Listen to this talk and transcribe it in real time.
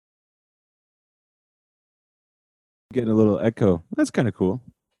Getting a little echo. That's kind of cool.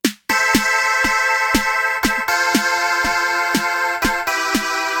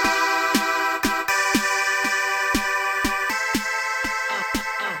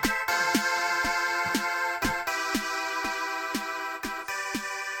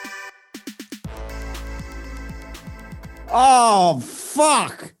 Oh,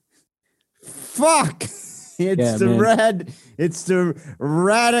 fuck. It's the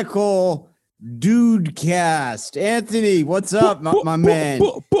radical dude cast. Anthony, what's up, my man?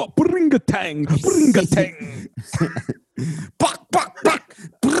 Bring a tang. Bring a tang.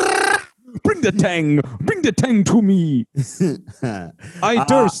 Bring the tang. Bring the tang to me. I'm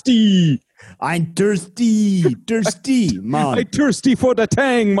thirsty. I'm thirsty, man. I'm thirsty for the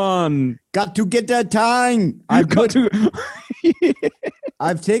tang, man. Got to get that tang.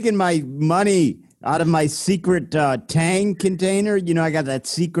 I've taken my money out of my secret tang container. You know, I got that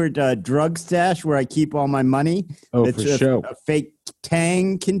secret drug stash where I keep all my money. Oh, it's for sure. A fake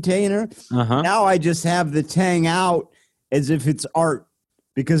tang container. Now I just have the tang out as if it's art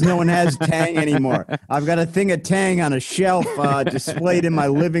because no one has tang anymore. I've got a thing of tang on a shelf displayed in my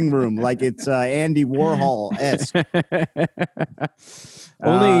living room like it's Andy Warhol-esque.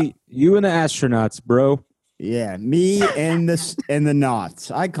 Only you and the astronauts, bro. Yeah, me and the knots.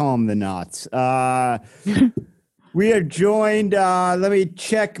 I call them the knots. We are joined. Let me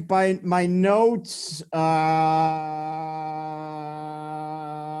check my notes. A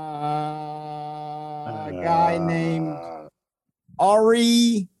guy named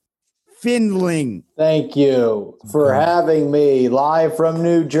Ari Findling. Thank you for having me live from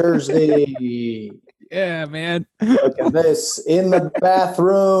New Jersey. Yeah, man. Look at this in the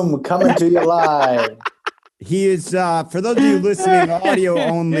bathroom, coming to you live. He is, for those of you listening audio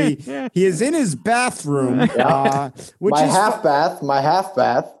only, he is in his bathroom, which my is half bath.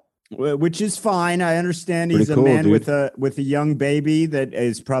 Which is fine. I understand he's Pretty cool, a man dude. with a young baby that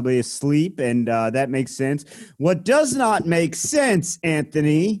is probably asleep, and that makes sense. What does not make sense,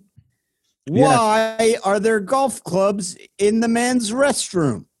 Anthony? Why are there golf clubs in the men's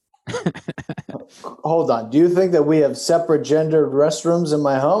restroom? Hold on. Do you think that we have separate gendered restrooms in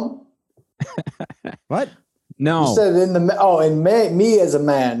my home? What? No. You said me as a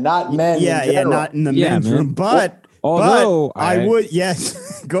man, not men. Yeah, not in the men's room, but although I would.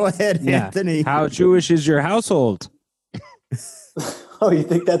 Yes, go ahead, Anthony. How Jewish is your household? Oh, you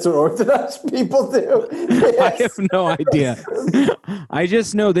think that's what Orthodox people do? Yes. I have no idea. I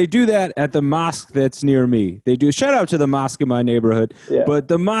just know they do that at the mosque that's near me. They do. Shout out to the mosque in my neighborhood. Yeah. But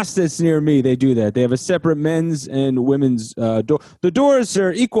the mosque that's near me, they do that. They have a separate men's and women's door. The doors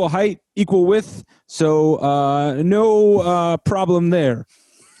are equal height, equal width, so no problem there.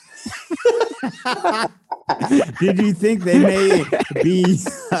 Did you think they may be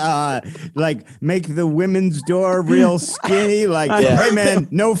like make the women's door real skinny? Like, hey man,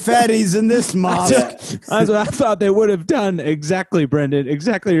 no fatties in this mosque. That's what I thought they would have done. Exactly, Brendan.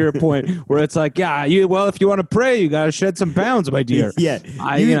 Exactly your point. Where it's like, if you want to pray, you got to shed some pounds, my dear. Yeah,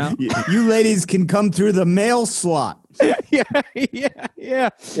 you ladies can come through the male slot. Yeah. Yeah,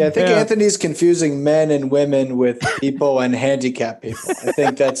 I think Anthony's confusing men and women with people and handicapped people. I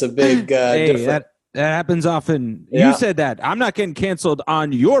think that's a big difference. That happens often. Yeah. You said that. I'm not getting canceled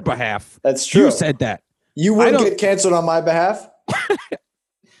on your behalf. That's true. You said that. You wouldn't get canceled on my behalf?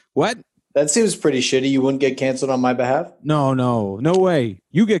 What? That seems pretty shitty. You wouldn't get canceled on my behalf? No way.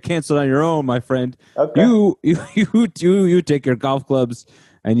 You get canceled on your own, my friend. Okay. You take your golf clubs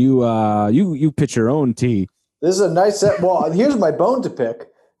and you pitch your own tee. This is a nice set. Well, here's my bone to pick.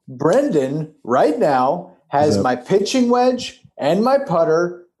 Brendan right now has my pitching wedge and my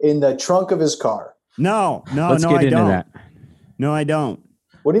putter in the trunk of his car. No, Let's I get into don't. that. No, I don't.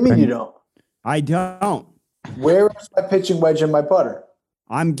 What do you mean you don't? I don't. Where is my pitching wedge and my putter?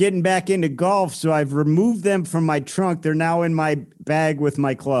 I'm getting back into golf, so I've removed them from my trunk. They're now in my bag with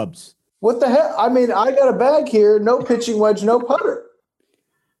my clubs. What the hell? I mean, I got a bag here. No pitching wedge, no putter.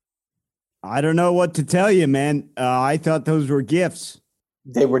 I don't know what to tell you, man. I thought those were gifts.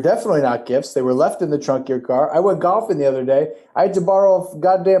 They were definitely not gifts. They were left in the trunk of your car. I went golfing the other day. I had to borrow a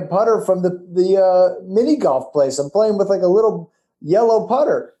goddamn putter from the mini golf place. I'm playing with like a little yellow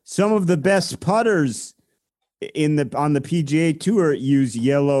putter. Some of the best putters on the PGA Tour use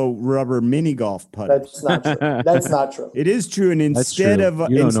yellow rubber mini golf putters. That's not true. That's not true. It is true. And instead of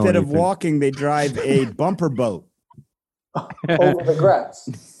walking, they drive a bumper boat over the grass,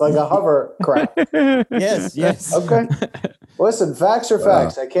 like a hovercraft. Yes. Okay. Listen, facts are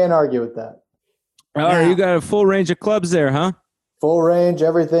facts. I can't argue with that. All right, you got a full range of clubs there, huh? Full range,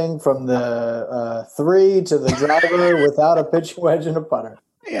 everything from the 3 to the driver without a pitching wedge and a putter.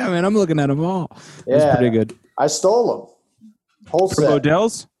 Yeah, man, I'm looking at them all. Yeah. That's pretty good. I stole them. Whole From set.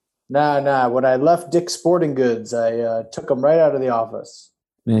 Odell's? Nah. When I left Dick's Sporting Goods, I took them right out of the office.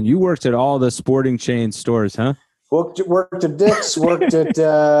 Man, you worked at all the sporting chain stores, huh? Worked at Dick's, worked at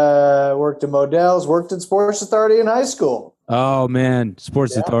Modell's, worked at Sports Authority in high school. Oh man,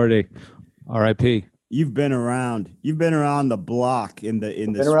 Sports Authority, R.I.P. You've been around. You've been around the block in the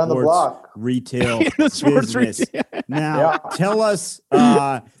block. Retail In the sports business. retail. Now, tell us,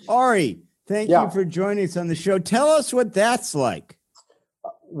 Ari. Thank you for joining us on the show. Tell us what that's like.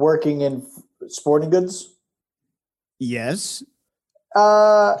 Working in sporting goods. Yes.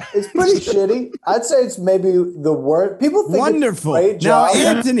 It's pretty shitty. I'd say it's maybe the worst. People think wonderful. It's a great job. Now,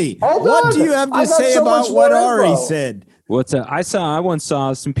 Anthony, Hold what on. do you have I to got say so about much what more Ari info. said? I once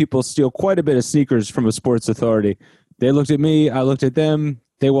saw some people steal quite a bit of sneakers from a Sports Authority. They looked at me, I looked at them,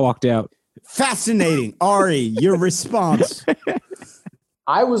 they walked out. Fascinating. Ari, your response.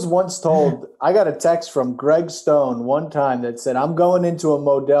 I was once told, I got a text from Greg Stone one time that said, I'm going into a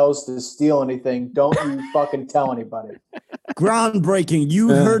Modell's to steal anything. Don't you fucking tell anybody. Groundbreaking. You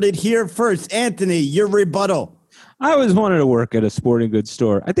heard it here first. Anthony, your rebuttal. I always wanted to work at a sporting goods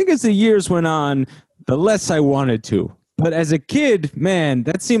store. I think as the years went on, the less I wanted to. But as a kid, man,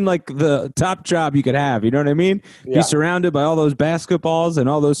 that seemed like the top job you could have. You know what I mean? Yeah. Be surrounded by all those basketballs and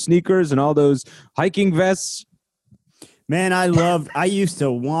all those sneakers and all those hiking vests. Man, I used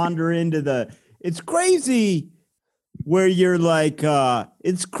to wander into it's crazy where you're like,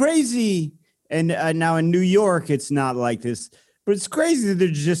 it's crazy. And now in New York, it's not like this, but it's crazy that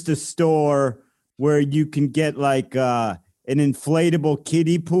there's just a store where you can get like an inflatable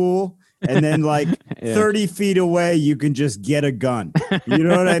kiddie pool. And then like 30 feet away, you can just get a gun. You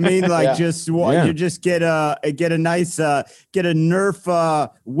know what I mean? Like you just get a nice, get a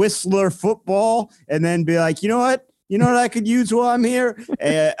Nerf Whistler football and then be like, you know what I could use while I'm here?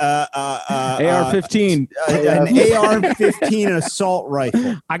 AR-15. An AR-15 assault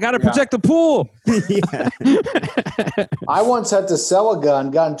rifle. I got to protect the pool. I once had to sell a gun,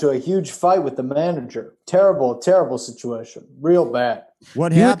 got into a huge fight with the manager. Terrible situation. Real bad.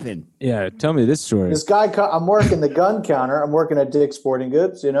 What happened? Yeah, tell me this story. This guy, I'm working the gun counter. I'm working at Dick's Sporting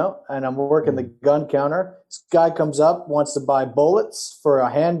Goods, and I'm working the gun counter. This guy comes up, wants to buy bullets for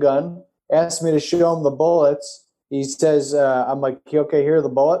a handgun, asks me to show him the bullets. He says, I'm like, okay, here are the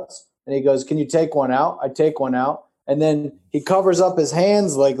bullets. And he goes, can you take one out? I take one out. And then he covers up his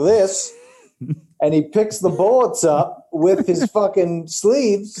hands like this, and he picks the bullets up with his fucking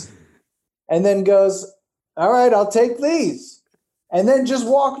sleeves and then goes, all right, I'll take these. And then just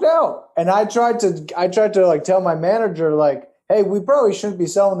walked out. And I tried to like tell my manager, like, hey, we probably shouldn't be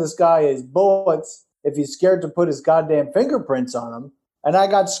selling this guy his bullets if he's scared to put his goddamn fingerprints on them. And I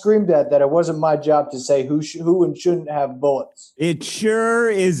got screamed at that it wasn't my job to say who and shouldn't have bullets. It sure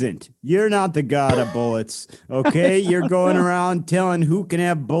isn't. You're not the god of bullets, okay? You're going around telling who can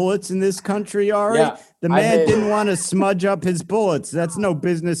have bullets in this country, Ari. Yeah, the man didn't want to smudge up his bullets. That's no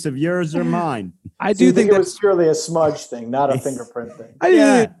business of yours or mine. I do think it was purely a smudge thing, not a fingerprint thing. I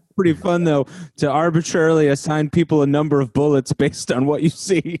think it's pretty fun, though, to arbitrarily assign people a number of bullets based on what you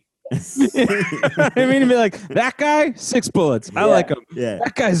see. I mean, to be like, that guy, 6 bullets. I like him. Yeah.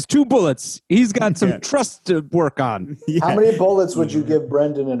 That guy's 2 bullets. He's got some trust to work on. Yeah. How many bullets would you give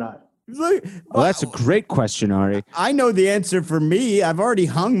Brendan and I? Look, Well, that's a great question, Ari. I know the answer for me. I've already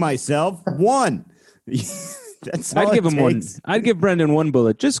hung myself. 1. That's all I'd give it him one. takes. I'd give Brendan 1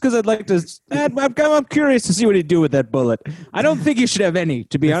 bullet just because I'd like to. I'm curious to see what he'd do with that bullet. I don't think he should have any,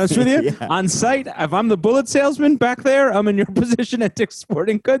 to be honest with you. Yeah. On site, if I'm the bullet salesman back there, I'm in your position at Dick's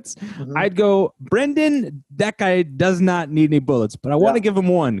Sporting Goods. I'd go, Brendan, that guy does not need any bullets, but I want to give him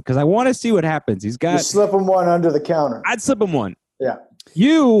 1 because I want to see what happens. He's You got. slip him one under the counter. I'd slip him 1. Yeah.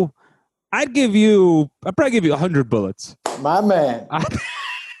 I'd probably give you 100 bullets. My man.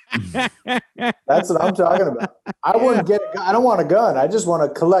 That's what I'm talking about. I don't want a gun. I just want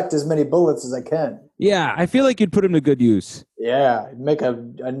to collect as many bullets as I can. Yeah, I feel like you'd put him to good use. Yeah. Make a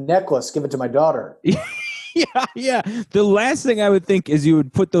necklace, give it to my daughter. Yeah. The last thing I would think is you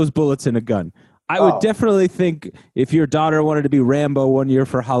would put those bullets in a gun. I would definitely think if your daughter wanted to be Rambo one year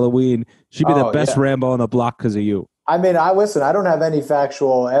for Halloween, she'd be the best Rambo on the block because of you. I mean, I don't have any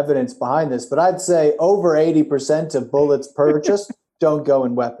factual evidence behind this, but I'd say over 80% of bullets purchased don't go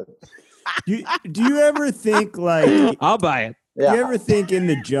in weapons. Do you ever think like I'll buy it. Yeah. Do you ever think in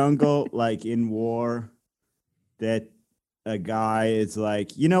the jungle, like in war, that a guy is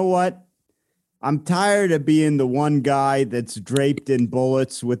like, you know what? I'm tired of being the one guy that's draped in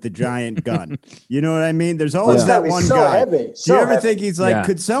bullets with the giant gun. You know what I mean? There's always that one guy. Heavy, Do you ever think he's like,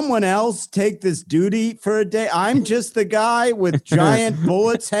 could someone else take this duty for a day? I'm just the guy with giant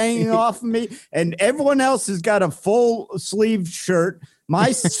bullets hanging off of me, and everyone else has got a full sleeve shirt.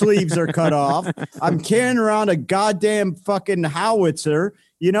 My sleeves are cut off. I'm carrying around a goddamn fucking howitzer.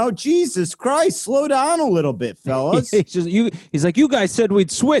 You know, Jesus Christ, slow down a little bit, fellas. He's like, you guys said we'd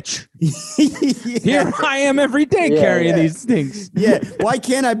switch. Here I am every day carrying these things. Yeah. Why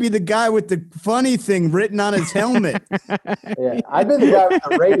can't I be the guy with the funny thing written on his helmet? I've been the guy with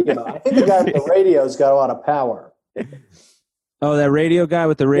the radio. I think the guy with the radio's got a lot of power. Oh, that radio guy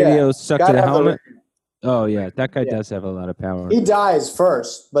with the radio stuck to the helmet? Oh, yeah. That guy does have a lot of power. He dies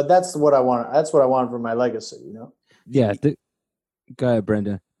first, but that's what I want. That's what I want for my legacy, you know? Yeah. Go ahead,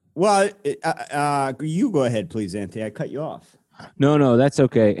 Brenda. Well, you go ahead, please, Anthony. I cut you off. No, that's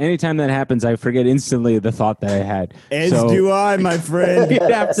okay. Anytime that happens, I forget instantly the thought that I had. As do I, my friend. You'd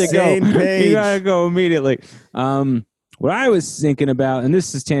have to Same go. page. You gotta go immediately. What I was thinking about, and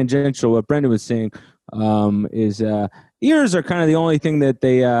this is tangential, what Brenda was saying, is ears are kind of the only thing that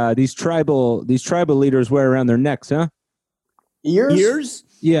these tribal leaders wear around their necks, huh? Ears?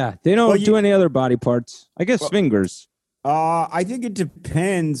 Yeah, they don't do any other body parts. I guess fingers. I think it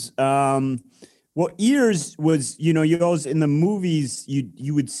depends. Ears was, you always in the movies,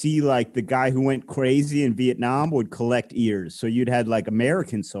 you would see like the guy who went crazy in Vietnam would collect ears. So you'd had like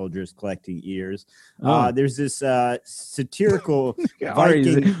American soldiers collecting ears. There's this satirical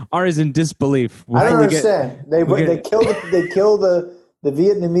Ari's in disbelief. I don't understand. They kill the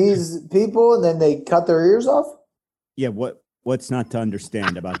Vietnamese people and then they cut their ears off? Yeah, what's not to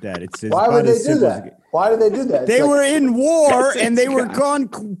understand about that? It's why would they do that? Why did they do that? They were in war and they were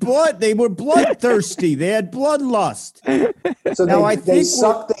They were bloodthirsty. They had bloodlust. So now they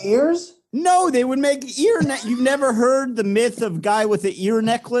suck the ears? No, they would make You've never heard the myth of guy with the ear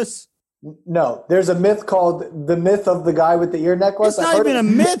necklace? No, there's a myth called the myth of the guy with the ear necklace. It's not even a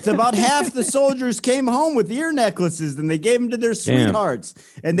myth. About half the soldiers came home with ear necklaces and they gave them to their sweethearts.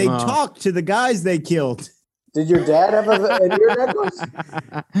 And they talked to the guys they killed. Did your dad have an ear necklace?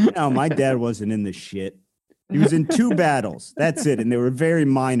 No, my dad wasn't in the shit. He was in 2 battles. That's it. And they were very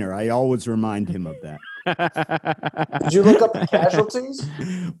minor. I always remind him of that. Did you look up the casualties?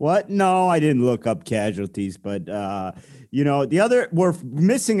 What? No, I didn't look up casualties. But, we're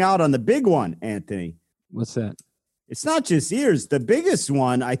missing out on the big one, Anthony. What's that? It's not just ears. The biggest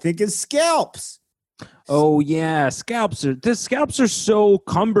one, I think, is scalps. Oh, yeah. Scalps are so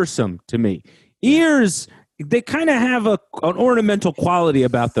cumbersome to me. Ears... They kind of have an ornamental quality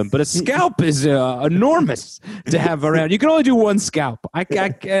about them, but a scalp is enormous to have around. You can only do one scalp.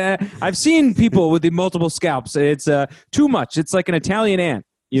 I've seen people with the multiple scalps. It's too much. It's like an Italian ant.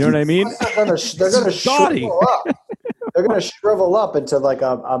 You know what I mean? They're going to shrivel up. They're going to shrivel up into like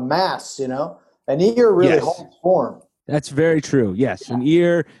a mass, you know? An ear really holds form. That's very true. Yes, an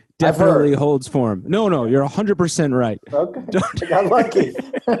ear definitely holds form. No, you're 100% right. Okay. I got lucky.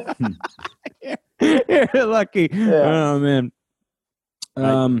 You're lucky. Yeah. Oh, man.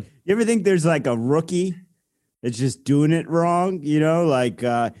 You ever think there's like a rookie that's just doing it wrong? You know,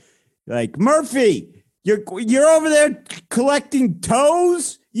 like Murphy, you're over there collecting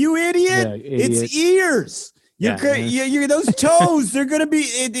toes, you idiot. Yeah, it's ears. You're those toes, they're going to be,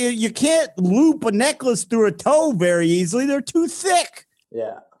 you can't loop a necklace through a toe very easily. They're too thick.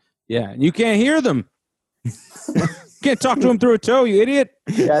 Yeah. Yeah. You can't hear them. Can't talk to him through a toe, you idiot.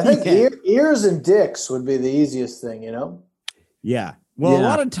 Yeah, I think ears and dicks would be the easiest thing, you know? Yeah. Well, a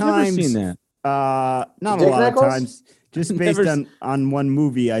lot of times, never seen that. Not a lot of times, just based on one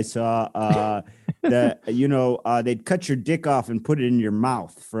movie I saw, that, they'd cut your dick off and put it in your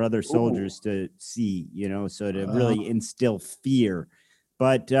mouth for other soldiers to see, so to really instill fear.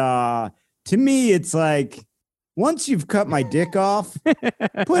 But to me, it's like, once you've cut my dick off,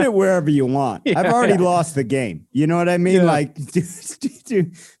 put it wherever you want. Yeah. I've already lost the game. You know what I mean? Yeah. Like,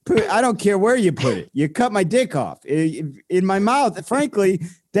 I don't care where you put it. You cut my dick off. In my mouth, frankly,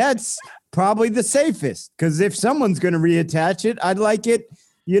 that's probably the safest. Because if someone's going to reattach it, I'd like it,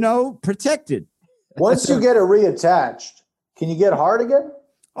 protected. Once you get it reattached, can you get hard again?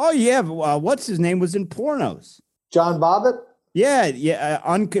 Oh, yeah. What's his name was in pornos? John Bobbitt? Yeah.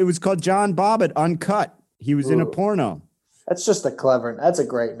 It was called John Bobbitt Uncut. He was in a porno. That's a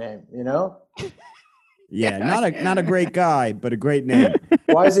great name, you know? Yeah, not a great guy, but a great name.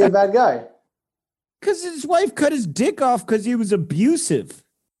 Why is he a bad guy? Because his wife cut his dick off because he was abusive.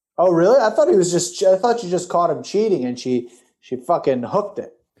 Oh, really? I thought you just caught him cheating and she fucking hooked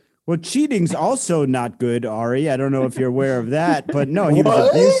it. Well, cheating's also not good, Ari. I don't know if you're aware of that, but no, he was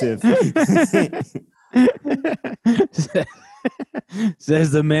abusive.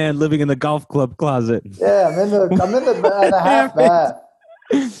 Says the man living in the golf club closet. Yeah, I'm in the half bath.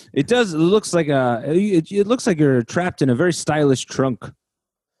 It looks like you're trapped in a very stylish trunk.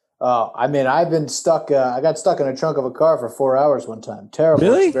 Oh, I mean, I've been stuck. I got stuck in a trunk of a car for 4 hours one time.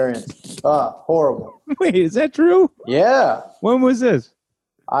 Terrible experience. Horrible. Wait, is that true? Yeah. When was this?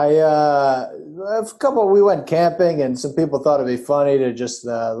 We went camping and some people thought it'd be funny to just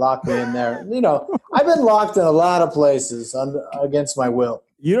lock me in there. I've been locked in a lot of places against my will.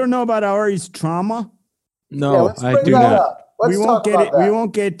 You don't know about Ari's trauma? No, I do not. We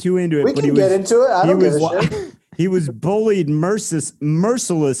won't get too into it. We can get into it. I don't give a shit. He was bullied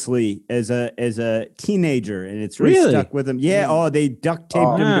mercilessly as a teenager, and it's really stuck with him. Yeah. Oh, they duct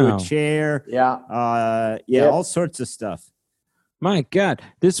taped him to a chair. Yeah. All sorts of stuff. My God,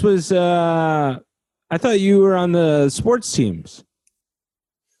 this was. I thought you were on the sports teams.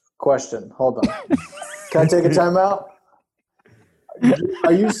 Question. Hold on. Can I take a timeout?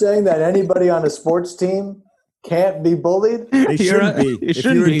 Are you saying that anybody on a sports team can't be bullied? They shouldn't be. If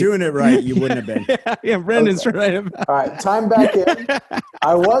you were doing it right, you wouldn't have been. Yeah, Brendan's right. All right, time back in.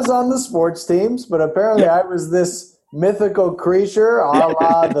 I was on the sports teams, but apparently I was this mythical creature, a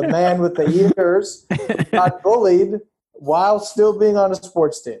la the man with the ears, who got bullied while still being on a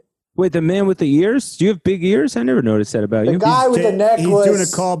sports team. Wait, the man with the ears? Do you have big ears? I never noticed that about you. The guy with the necklace. He's doing a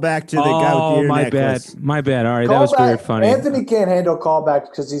callback to the guy with the ear necklace. My bad. All right, that was weird funny. Anthony can't handle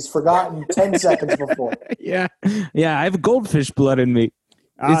callbacks because he's forgotten 10 seconds before. Yeah, I have goldfish blood in me.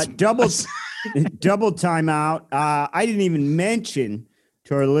 Double timeout. I didn't even mention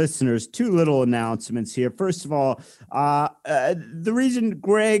to our listeners 2 little announcements here. First of all, the reason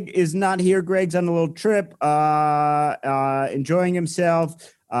Greg is not here, Greg's on a little trip, enjoying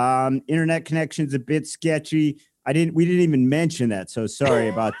himself. Internet connection's a bit sketchy. We didn't even mention that, so sorry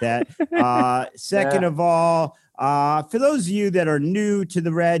about that. Second of all, for those of you that are new to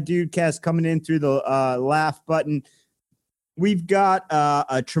the Rad Dudecast coming in through the laugh button, we've got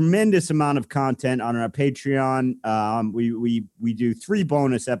a tremendous amount of content on our Patreon. We do 3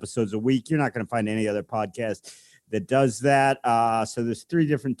 bonus episodes a week. You're not going to find any other podcast that does that. So there's 3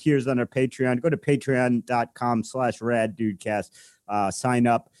 different tiers on our Patreon. Go to patreon.com/raddudecast. Sign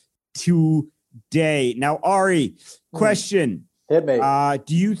up today. Now, Ari, question. Hit me.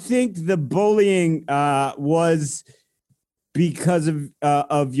 Do you think the bullying was because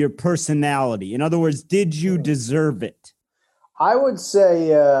of your personality? In other words, did you deserve it? I would say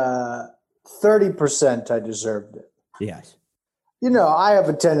 30% I deserved it. Yes. I have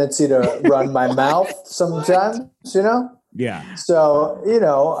a tendency to run my mouth sometimes, Yeah. So,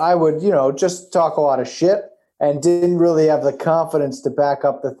 I would, just talk a lot of shit and didn't really have the confidence to back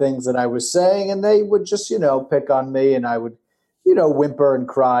up the things that I was saying. And they would just, pick on me, and I would, whimper and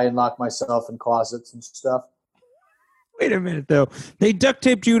cry and lock myself in closets and stuff. Wait a minute, though. They duct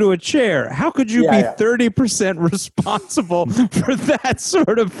taped you to a chair. How could you be 30% responsible for that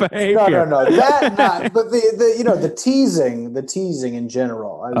sort of behavior? No. That not, but the teasing in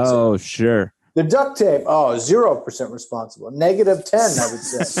general. I would say. Sure. The duct tape, 0% responsible. -10, I would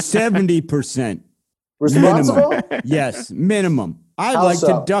say. 70%. Responsible? Minimum. Yes, minimum. I'd like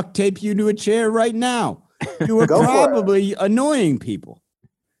to duct tape you to a chair right now. You were probably annoying people.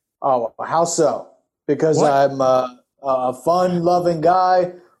 Oh, how so? Because I'm a fun-loving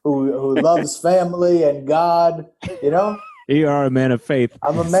guy who loves family and God. You are a man of faith.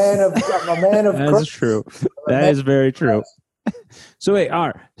 I'm a man of. That's Christ. True. That is very true. So wait,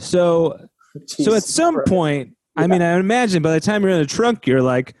 so at some point, I mean, I imagine by the time you're in the trunk, you're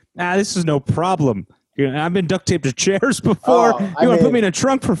like, this is no problem. I've been duct taped to chairs before. You want to put me in a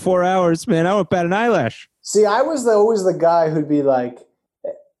trunk for 4 hours, man? I won't bat an eyelash. See, I was always the guy who'd be like,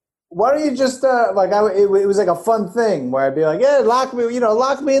 why don't you just it was like a fun thing where I'd be like, lock me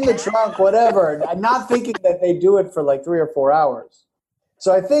in the trunk, whatever. And not thinking that they do it for like 3 or 4 hours.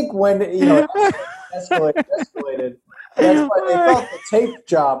 So I think when, it escalated, that's why they thought the tape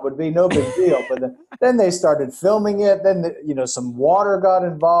job would be no big deal. But then they started filming it. Then, some water got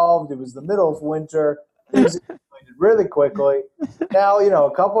involved. It was the middle of winter. Things escalated really quickly. Now,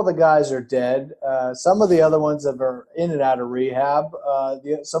 a couple of the guys are dead. Some of the other ones are in and out of rehab.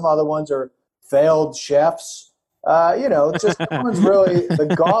 Some other ones are failed chefs. Just no one's really the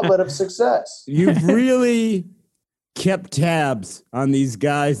gauntlet of success. You've really kept tabs on these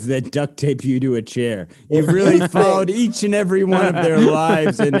guys that duct tape you to a chair. You've really followed each and every one of their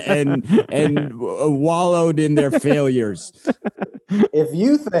lives and wallowed in their failures. If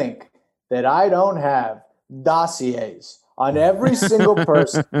you think that I don't have dossiers on every single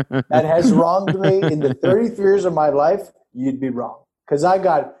person that has wronged me in the 33 years of my life, you'd be wrong. Because I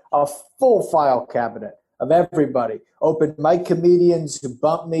got a full file cabinet of everybody. Open mic comedians who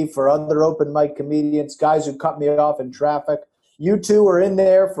bumped me for other open mic comedians, guys who cut me off in traffic. You two are in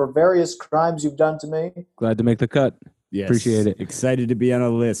there for various crimes you've done to me. Glad to make the cut. Yes. Appreciate it. Excited to be on a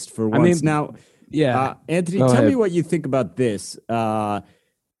list for once. Now, yeah. Anthony, tell me what you think about this. I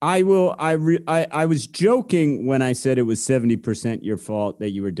was joking when I said it was 70% your fault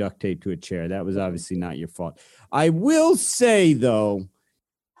that you were duct taped to a chair. That was obviously not your fault. I will say, though,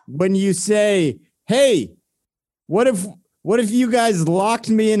 when you say, hey, what if you guys locked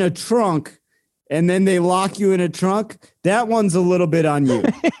me in a trunk and then they lock you in a trunk? That one's a little bit on you.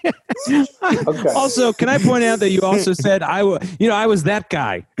 Okay. Also, can I point out that you also said I was that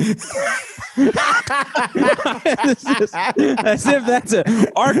guy. As if that's an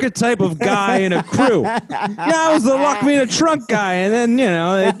archetype of guy in a crew. Yeah, I was the lock me in a trunk guy, and then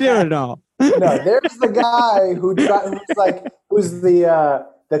they do it all. No, there's the guy who's the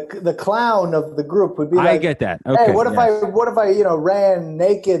clown of the group would be like, I get that. Okay. Hey, what if I ran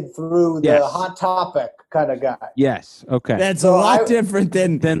naked through the Hot Topic kind of guy? Yes. Okay. That's a lot different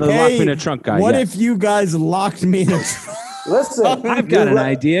than the lock me in a trunk guy. What if you guys locked me in a trunk? Listen, I've got an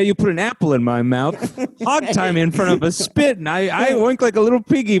idea. You put an apple in my mouth, hog tie me in front of a spit, and I wink like a little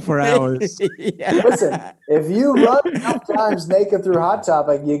piggy for hours. Listen, if you run enough times naked through Hot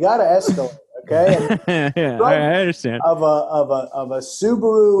Topic, you got to escalate. Okay, I understand. Of a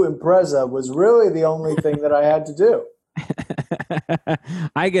Subaru Impreza was really the only thing that I had to do.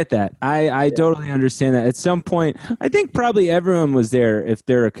 I get that. I totally understand that. At some point, I think probably everyone was there. If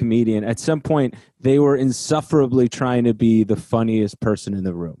they're a comedian, at some point they were insufferably trying to be the funniest person in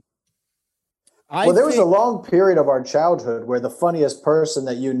the room. There was a long period of our childhood where the funniest person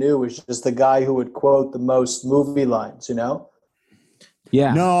that you knew was just the guy who would quote the most movie lines.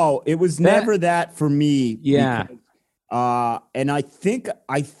 Yeah. No, it was never that for me. Yeah. Because, and I think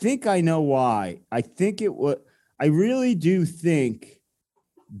I know why. I really do think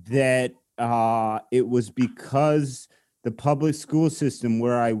that it was because the public school system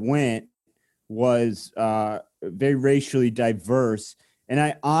where I went was very racially diverse. And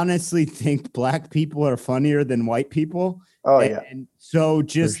I honestly think black people are funnier than white people. Oh, yeah. And so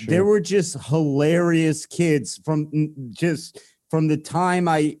there were just hilarious kids from the time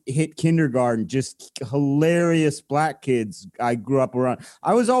I hit kindergarten, just hilarious black kids I grew up around.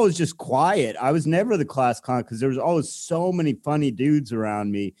 I was always just quiet. I was never the class clown because there was always so many funny dudes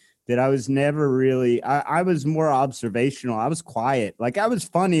around me that I was never really, I was more observational. I was quiet. Like I was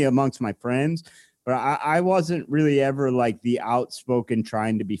funny amongst my friends, but I wasn't really ever like the outspoken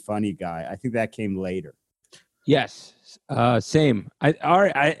trying to be funny guy. I think that came later. Yes. Same.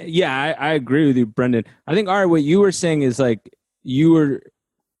 I agree with you, Brendan. I think, Ari, what you were saying is like, you were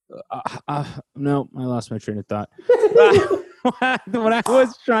no, I lost my train of thought. What I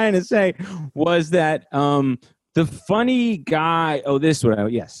was trying to say was that the funny guy. Oh, this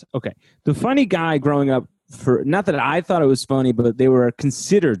one. Yes. Okay. The funny guy growing up, for not that I thought it was funny, but they were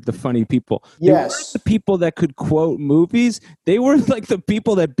considered the funny people. They weren't the people that could quote movies. They were like the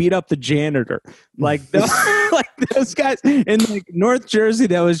people that beat up the janitor. Like those guys in like North Jersey.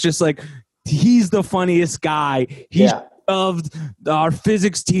 That was just like, he's the funniest guy. He's shoved our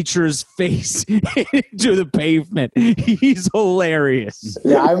physics teacher's face into the pavement. He's hilarious.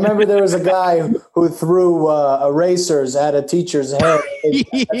 Yeah, I remember there was a guy who threw erasers at a teacher's head at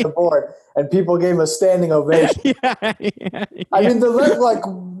the board, and people gave him a standing ovation. I mean,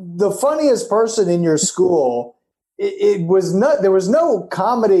 the funniest person in your school. It was not. There was no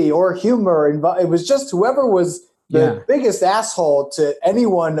comedy or humor involved. It was just whoever was the biggest asshole to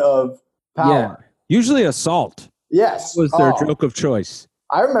anyone of power. Yeah. Usually assault. Yes. That was their joke of choice.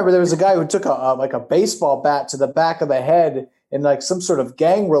 I remember there was a guy who took a baseball bat to the back of the head in like some sort of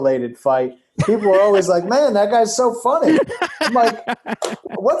gang-related fight. People were always like, man, that guy's so funny. I'm like,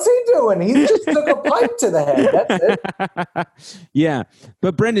 what's he doing? He just took a pipe to the head. That's it. Yeah.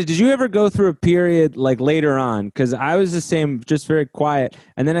 But Brendan, did you ever go through a period like later on? Because I was the same, just very quiet.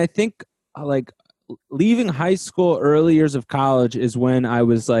 And then I think like leaving high school, early years of college is when I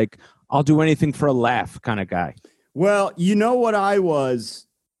was like, I'll do anything for a laugh kind of guy. Well, you know what I was?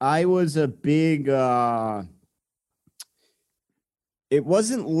 I was a big, it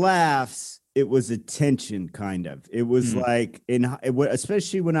wasn't laughs. It was attention, kind of. It was like,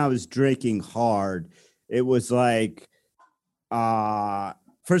 especially when I was drinking hard, it was like,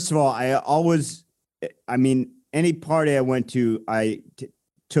 first of all, any party I went to,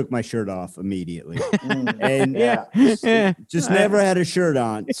 took my shirt off immediately. And just never had a shirt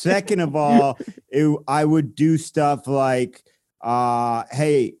on. Second of all, I would do stuff like,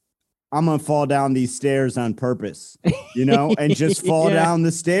 hey, I'm going to fall down these stairs on purpose, and just fall down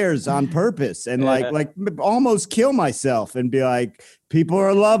the stairs on purpose and like almost kill myself and be like, people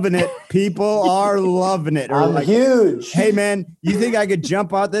are loving it. People are loving it. Or I'm like, huge. Hey man, you think I could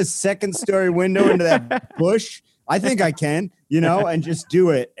jump out this 2nd-story window into that bush? I think I can, and just do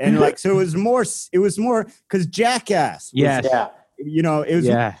it. And like, so it was more because Jackass. Yes. Yeah. It was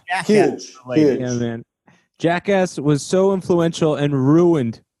Jackass. Huge. Yeah, man. Jackass was so influential and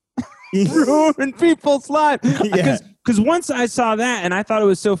ruined people's lives. Because once I saw that and I thought it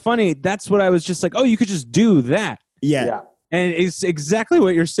was so funny, that's what I was just like, oh, you could just do that. Yeah. And it's exactly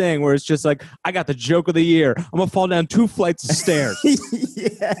what you're saying, where it's just like, I got the joke of the year. I'm going to fall down 2 flights of stairs.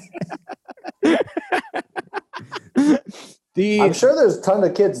 I'm sure there's a ton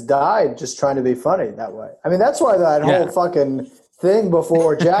of kids died just trying to be funny that way. I mean, that's why that whole fucking thing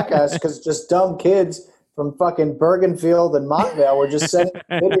before Jackass, because just dumb kids from fucking Bergenfield and Montvale were just sending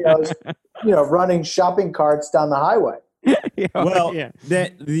videos, running shopping carts down the highway. Do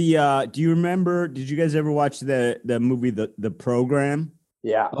you remember? Did you guys ever watch the movie The Program?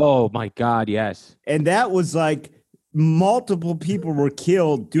 Yeah. Oh my God, yes. And that was like multiple people were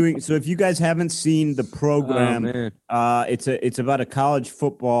killed doing. So if you guys haven't seen The Program, it's about a college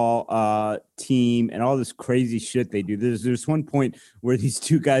football team and all this crazy shit they do. There's one point where these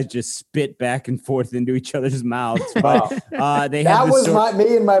 2 guys just spit back and forth into each other's mouths. But that was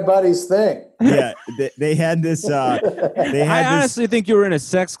me and my buddy's thing. Yeah, they had this. I honestly think you were in a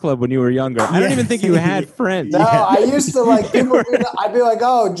sex club when you were younger. I don't even think you had friends. No, I used to like people. I'd be like,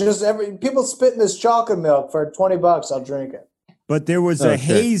 oh, just people spitting this chocolate milk for $20. I'll drink it. But there was a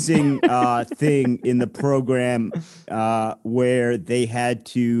hazing thing in The Program where they had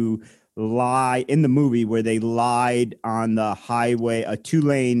to lie in the movie, where they lied on the highway, a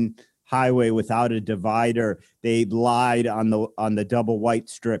 2-lane highway without a divider. They lied on the double white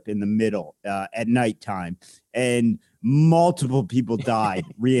strip in the middle at nighttime, and multiple people died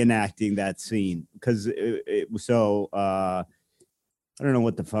reenacting that scene because it was so. I don't know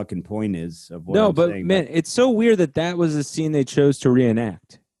what the fucking point is of what I'm saying, man, it's so weird that was a scene they chose to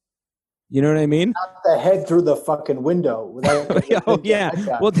reenact. You know what I mean? Not the head through the fucking window. Well,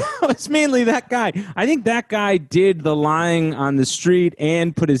 that was mainly that guy. I think that guy did the lying on the street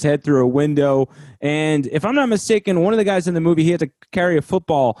and put his head through a window. And if I'm not mistaken, one of the guys in the movie, he had to carry a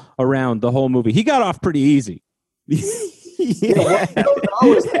football around the whole movie. He got off pretty easy. What I don't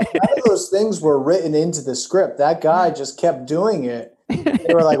know is that none of those things were written into the script. That guy just kept doing it.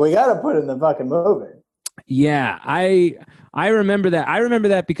 They were like, we got to put it in the fucking movie. Yeah, I remember that. I remember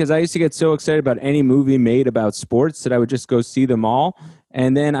that because I used to get so excited about any movie made about sports that I would just go see them all.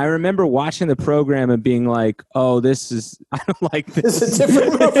 And then I remember watching The Program and being like, oh, I don't like this. It's a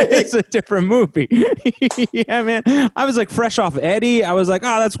different movie. It's a different movie. Yeah, man. I was like fresh off Eddie. I was like,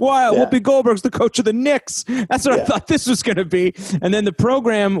 oh, that's wild. Yeah. Whoopi Goldberg's the coach of the Knicks. That's what I thought this was going to be. And then The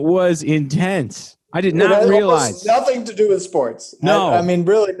Program was intense. I did not realize. Nothing to do with sports. No. I mean,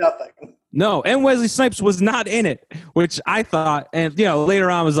 really nothing. No, and Wesley Snipes was not in it, which I thought, and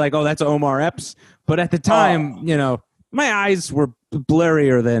later on was like, oh, that's Omar Epps. But at the time, my eyes were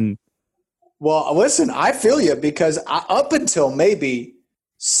blurrier than. Well, listen, I feel you because up until maybe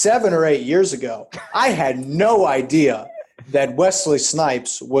 7 or 8 years ago, I had no idea that Wesley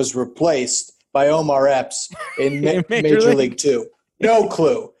Snipes was replaced by Omar Epps in Major League 2. No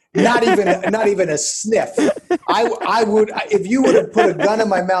clue. Not even a sniff. I would, if you would have put a gun in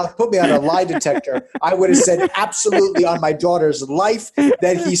my mouth, put me on a lie detector, I would have said absolutely on my daughter's life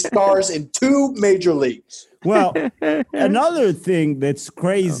that he stars in 2 major leagues. Well, another thing that's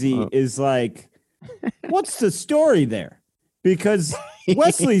crazy is like, what's the story there? Because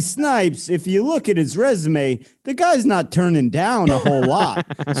Wesley Snipes, if you look at his resume, the guy's not turning down a whole lot.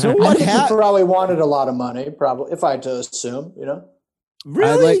 So what happened? He probably wanted a lot of money, probably, if I had to assume,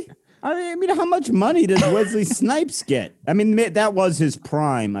 Really? I mean, how much money does Wesley Snipes get? I mean, that was his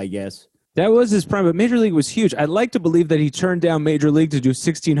prime, I guess. That was his prime, but Major League was huge. I'd like to believe that he turned down Major League to do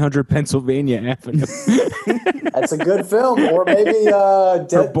 1600 Pennsylvania Avenue. That's a good film. Or maybe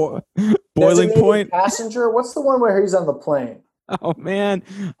Boiling Point. Passenger. What's the one where he's on the plane? Oh, man.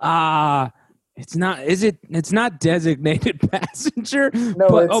 It's not. Is it? It's not Designated Passenger.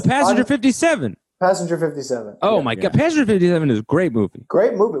 No, Passenger 57. Passenger 57. Oh, my God. Passenger 57 is a great movie.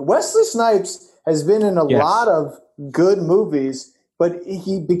 Great movie. Wesley Snipes has been in a lot of good movies, but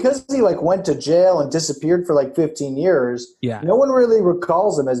because he went to jail and disappeared for 15 years, no one really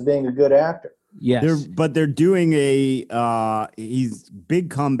recalls him as being a good actor. Yes. They're doing he's big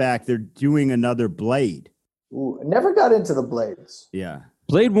comeback. They're doing another Blade. Ooh, never got into the Blades. Yeah.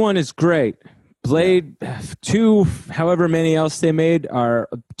 Blade 1 is great. Blade 2, however many else they made, are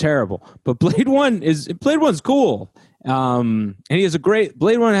terrible. But Blade 1's cool. And he has Blade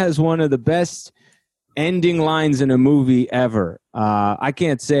 1 has one of the best ending lines in a movie ever. I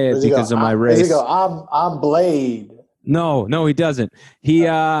can't say it because of my race. Does he go, I'm Blade? No, he doesn't. He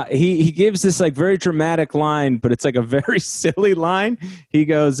gives this like very dramatic line, but it's like a very silly line. He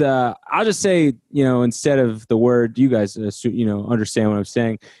goes, I'll just say, instead of the word, you guys, understand what I'm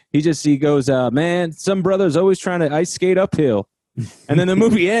saying. He goes, man, some brother's always trying to ice skate uphill. And then the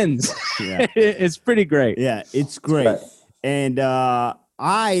movie ends. Yeah. It's pretty great. Yeah, it's great. And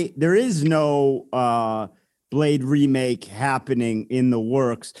there is no Blade remake happening in the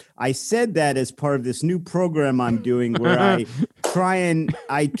works. I said that as part of this new program I'm doing where I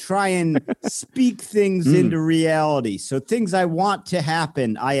try and speak things into reality. So things I want to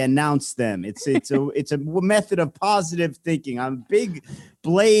happen, I announce them. It's a method of positive thinking. I'm a big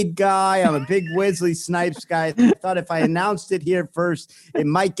Blade guy. I'm a big Wesley Snipes guy. I thought if I announced it here first, it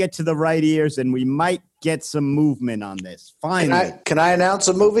might get to the right ears and we might get some movement on this. Finally. Can I announce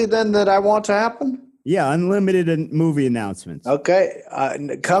a movie then that I want to happen? Yeah, unlimited movie announcements. Okay.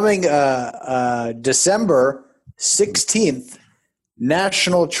 Coming December 16th,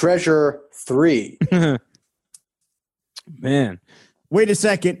 National Treasure 3. Man. Wait a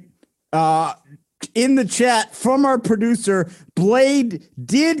second. In the chat from our producer, Blade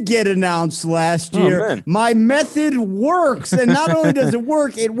did get announced last year. Man. My method works. And not only does it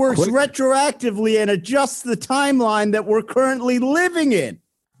work, it works retroactively and adjusts the timeline that we're currently living in.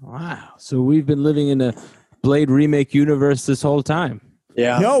 Wow. So we've been living in a Blade remake universe this whole time.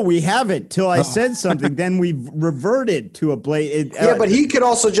 Yeah. No, we haven't till I said something. Then we've reverted to a Blade. But he could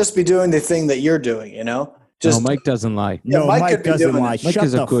also just be doing the thing that you're doing, Just, no, Mike doesn't lie. No, Mike doesn't lie. Mike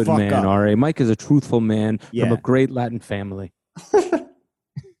is a good man, R.A. Mike is a truthful man from a great Latin family.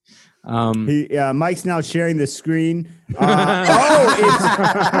 Mike's now sharing the screen. It's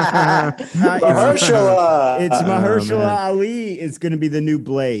Mahershala. It's Mahershala Ali is going to be the new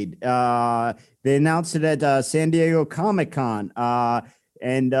Blade. They announced it at San Diego Comic-Con,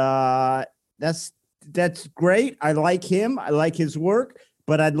 and that's great. I like him. I like his work,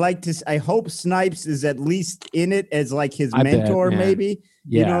 but I hope Snipes is at least in it as like his mentor, maybe.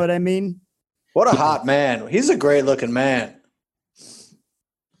 Yeah. You know what I mean? What a hot man. He's a great looking man.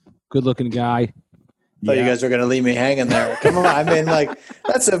 Good looking guy. Thought you guys were going to leave me hanging there. Come on. I mean,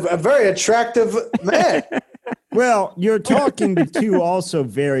 that's a very attractive man. Well, you're talking to two also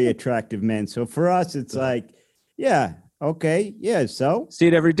very attractive men. So for us, it's like, yeah, okay. Yeah. So see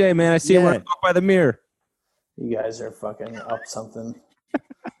it every day, man. I see it when I walk by the mirror. You guys are fucking up something.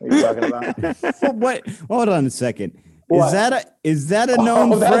 What are you talking about? What? Hold on a second. What? Is that a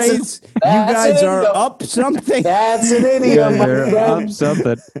known phrase? You guys are up something? That's an idiom. You're up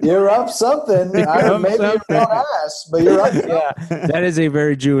something. You're up something. Maybe you don't ask, but you're up. Yeah, that is a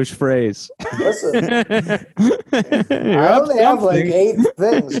very Jewish phrase. Listen, I only have like 8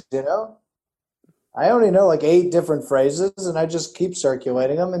 things, I only know like 8 different phrases, and I just keep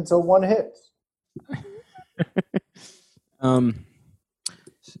circulating them until one hits.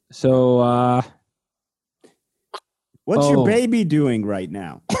 So, what's your baby doing right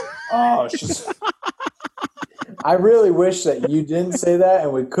now? Oh, I really wish that you didn't say that,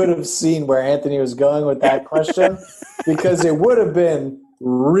 and we could have seen where Anthony was going with that question, because it would have been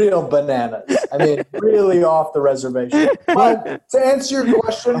real bananas. I mean, really off the reservation. But to answer your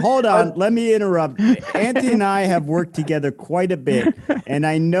question, hold on, let me interrupt. Anthony and I have worked together quite a bit, and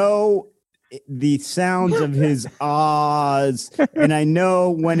I know the sounds of his ahs, and I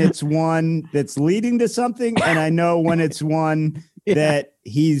know when it's one that's leading to something, and I know when it's one that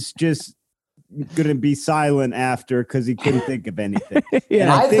he's just going to be silent after because he couldn't think of anything. And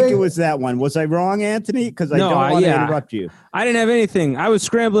I think it was that one. Was I wrong, Anthony? Because I don't want to interrupt you. I didn't have anything. I was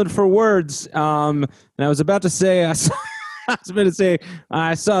scrambling for words, and I was about to say, I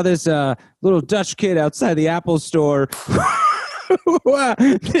saw this little Dutch kid outside the Apple store.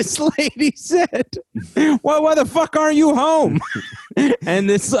 This lady said, why the fuck aren't you home? And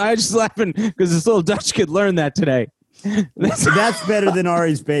I was just laughing because this little Dutch kid learned that today. That's better than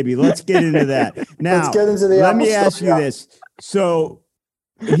Ari's baby. Let's get into that. Now, let's get into let me ask you this. So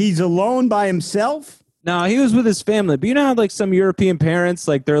he's alone by himself? No, he was with his family. But you know how like some European parents,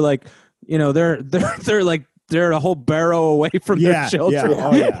 like they're like, they're like, they're a whole barrow away from their children.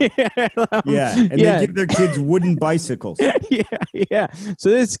 Yeah. Oh, yeah. And they give their kids wooden bicycles. Yeah. So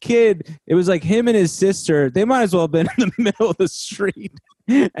this kid, it was like him and his sister. They might as well have been in the middle of the street.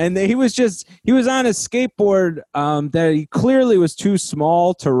 And he was on a skateboard that he clearly was too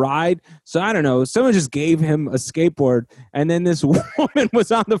small to ride. So I don't know. Someone just gave him a skateboard, and then this woman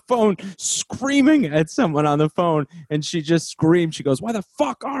was on the phone screaming at someone on the phone, and she just screamed. She goes, "Why the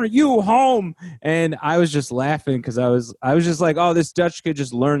fuck aren't you home?" And I was just laughing because I was just like, "Oh, this Dutch kid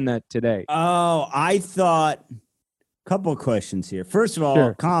just learned that today." Oh, I thought. Couple of questions here. First of all,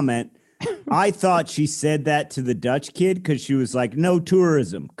 Sure. comment. I thought she said that to the Dutch kid because she was like, "No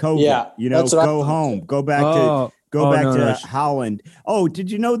tourism, COVID. Yeah, go home, go back to Holland." Oh, did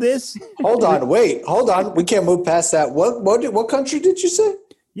you know this? Hold on. We can't move past that. What country did you say?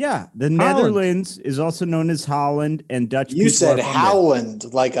 Yeah, the Netherlands is also known as Holland, and Dutch. You said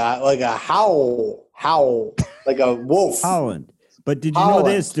Howland, like a howl, like a wolf. Holland, but did you know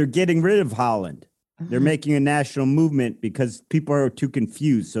this? They're getting rid of Holland. They're making a national movement because people are too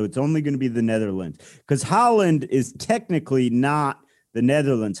confused. So it's only going to be the Netherlands, because Holland is technically not the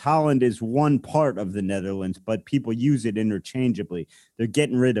Netherlands. Holland is one part of the Netherlands, but people use it interchangeably. They're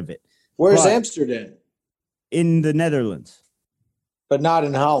getting rid of it. Where's Amsterdam? In the Netherlands. But not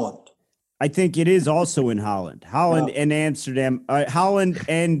in Holland. I think it is also in Holland. Holland and Amsterdam, Holland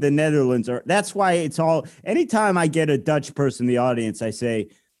and the Netherlands are. That's why it's all. Anytime I get a Dutch person in the audience, I say,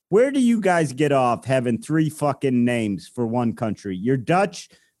 "Where do you guys get off having 3 fucking names for one country? You're Dutch,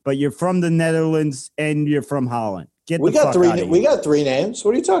 but you're from the Netherlands and you're from Holland. We got 3 names.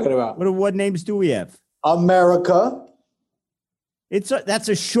 What are you talking about? What names do we have? America. That's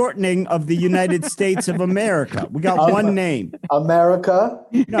a shortening of the United States of America. We got one name. America.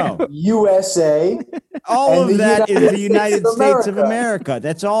 No. USA. All of that is the United States of America.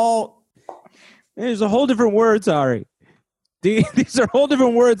 That's all. There's a whole different words, Ari. These are whole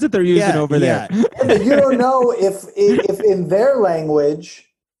different words that they're using over there. But you don't know if in their language,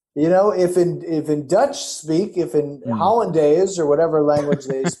 if in Dutch speak, if in Hollandaise or whatever language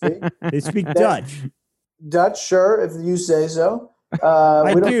they speak. They speak Dutch. Dutch, sure, if you say so.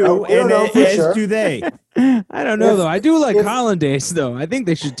 I do, and as do they. I don't know, though. I do like Hollandaise, though. I think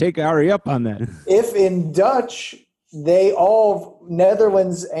they should take Ari up on that. If in Dutch, they all,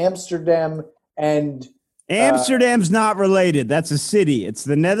 Netherlands, Amsterdam, and... Amsterdam's not related. That's a city. It's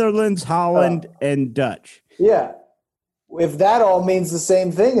the Netherlands, Holland, and Dutch. Yeah. If that all means the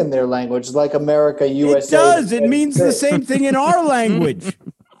same thing in their language, like America, USA. It does. It means the same thing in our language.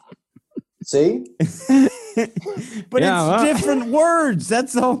 See? But it's different words.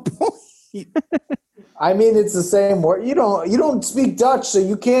 That's the whole point. I mean, it's the same word. You don't speak Dutch, so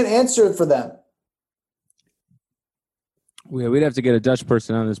you can't answer it for them. Yeah, we'd have to get a Dutch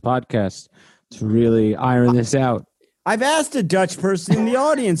person on this podcast to really iron this out. I've asked a Dutch person in the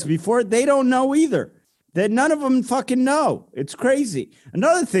audience before. They don't know either. That none of them fucking know. It's crazy.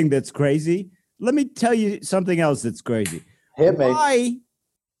 Another thing that's crazy. Let me tell you something else that's crazy. Hit me. Why?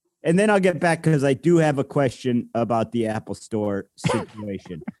 And then I'll get back because I do have a question about the Apple Store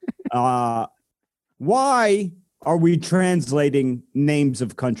situation. Why are we translating names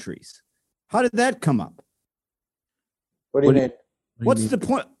of countries? How did that come up? What do you mean? What's the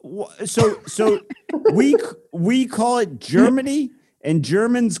point? So we call it Germany and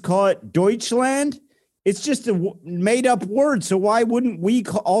Germans call it Deutschland. It's just a made up word. So why wouldn't we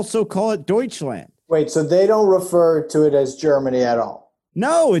also call it Deutschland? Wait, so they don't refer to it as Germany at all?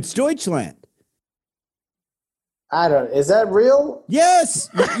 No, it's Deutschland. Is that real? Yes,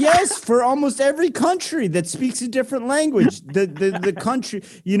 for almost every country that speaks a different language. The country,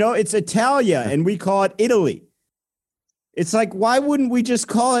 it's Italia and we call it Italy. It's like, why wouldn't we just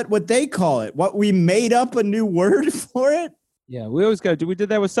call it what they call it? What, we made up a new word for it? Yeah, we always got to do. We did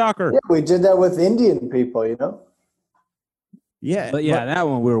that with soccer. Yeah, we did that with Indian people, Yeah. But that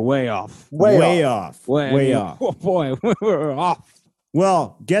one we were way off. Way off. Oh, boy, we were off.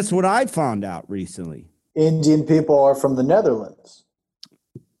 Well, guess what I found out recently? Indian people are from the Netherlands.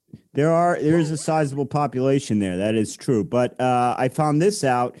 There's a sizable population there. That is true. But I found this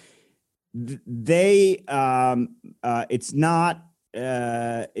out. They don't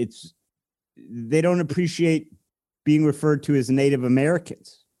appreciate being referred to as Native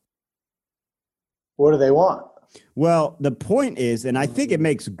Americans. What do they want? Well, the point is, and I think it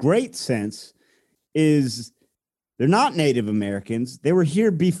makes great sense, is they're not Native Americans. They were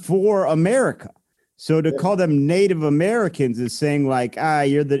here before America. So to call them Native Americans is saying like,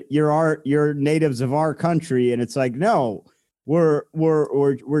 you're natives of our country, and it's like, no.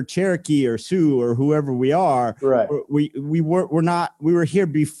 We're Cherokee or Sioux or whoever we are. Right. We were here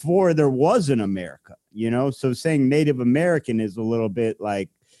before there was an America, so saying Native American is a little bit like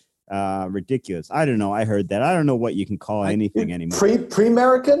ridiculous. I don't know. I heard that. I don't know what you can call anything anymore.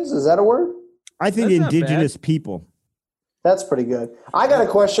 Pre-Americans? Is that a word? I think That's indigenous people. That's pretty good. I got a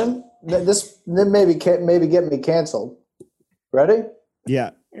question. This maybe get me canceled. Ready?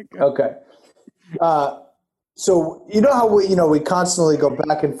 Yeah. Okay. So you know how we constantly go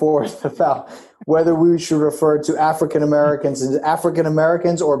back and forth about whether we should refer to African Americans as African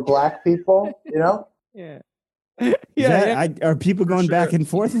Americans or black people. Yeah. Are people going back and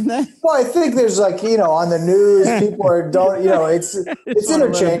forth in that? Well, I think there's on the news, people it's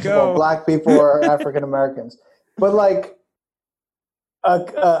interchangeable. Black people or African Americans, but like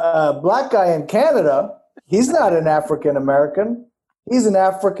a black guy in Canada, he's not an African American. He's an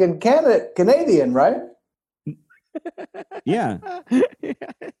African Canadian, right? Yeah.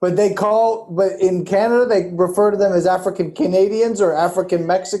 But in Canada they refer to them as African Canadians or African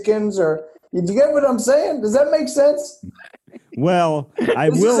Mexicans or. Do you get what I'm saying? Does that make sense? Well, I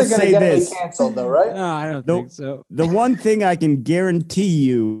will say this. Me canceled, though, right? No, I don't think so. The one thing I can guarantee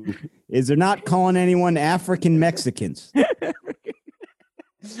you is they're not calling anyone African Mexicans. What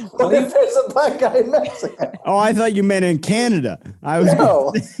if there's a black guy in Mexico? Oh, I thought you meant in Canada. I was.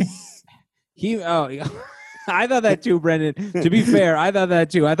 No. I thought that too, Brendan. To be fair, I thought that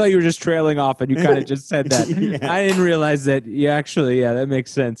too. I thought you were just trailing off, and you kind of just said that. Yeah. I didn't realize that. You actually, that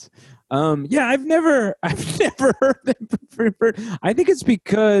makes sense. I've never heard them preferred. I think it's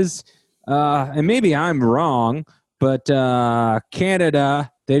because, and maybe I'm wrong, but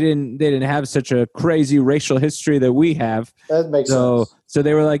Canada they didn't have such a crazy racial history that we have. That makes sense. So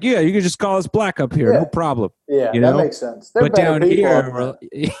they were like, yeah, you can just call us black up here, no problem. Yeah, that makes sense. But down here, we're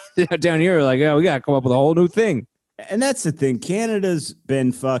like, we gotta come up with a whole new thing. And that's the thing. Canada's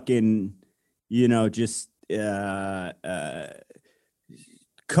been fucking, just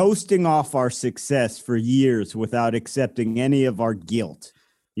coasting off our success for years without accepting any of our guilt.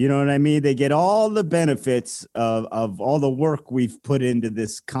 You know what I mean? They get all the benefits of all the work we've put into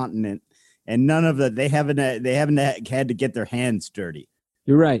this continent, and none of that. They haven't had to get their hands dirty.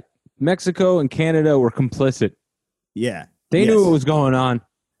 You're right. Mexico and Canada were complicit. Yeah, they knew what was going on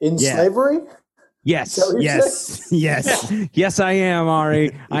in slavery. Yes. Yes, I am,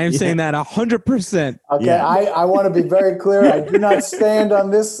 Ari. I am saying that 100%. Okay, yeah. I want to be very clear. I do not stand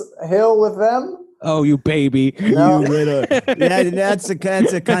on this hill with them. Oh, you baby. No. You little. That's the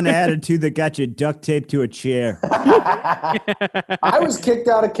kind of attitude that got you duct taped to a chair. I was kicked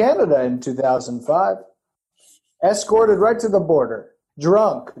out of Canada in 2005. Escorted right to the border.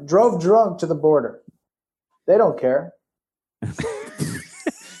 Drove drunk to the border. They don't care.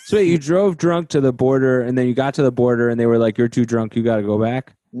 So wait, you drove drunk to the border, and then you got to the border, and they were like, "You're too drunk. You got to go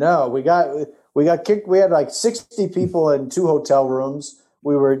back." No, we got kicked. We had like 60 people in 2 hotel rooms.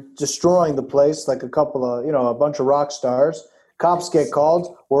 We were destroying the place like a bunch of rock stars. Cops get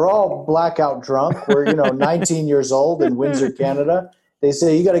called. We're all blackout drunk. We're 19 years old in Windsor, Canada. They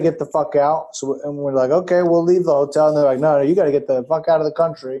say you got to get the fuck out. And we're like, okay, we'll leave the hotel. And they're like, no, you got to get the fuck out of the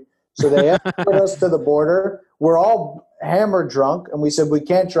country. So they escorted us to the border. We're all hammered drunk, and we said we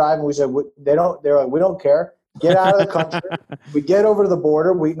can't drive. And we said they're like, we don't care. Get out of the country. We get over to the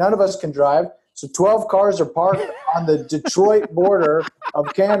border. None of us can drive. So 12 cars are parked on the Detroit border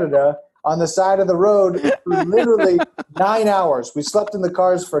of Canada on the side of the road for literally 9 hours. We slept in the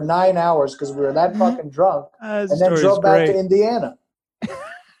cars for 9 hours because we were that fucking drunk, and then drove back to Indiana.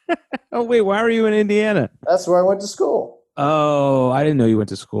 Oh, wait, why were you in Indiana? That's where I went to school. Oh, I didn't know you went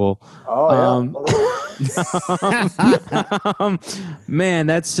to school. Oh, yeah. Man,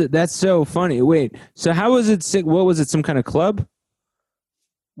 that's so funny. Wait, so how was it? What was it? Some kind of club?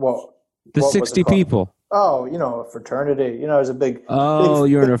 Well, the 60 people. Oh, a fraternity. It was a big. Oh,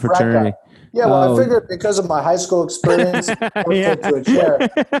 you're in a fraternity. Yeah, well, I figured because of my high school experience, to a chair,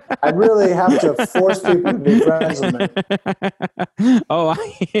 I really have to force people to be friends with me. Oh,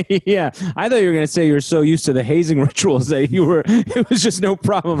 yeah. I thought you were going to say you were so used to the hazing rituals that it was just no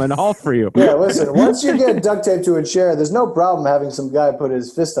problem at all for you. Yeah, listen, once you get duct taped to a chair, there's no problem having some guy put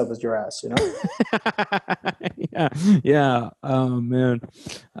his fist up your ass, Yeah. Oh, man.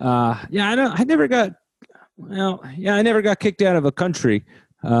 I never got kicked out of a country.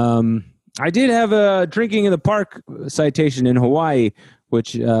 I did have a drinking in the park citation in Hawaii,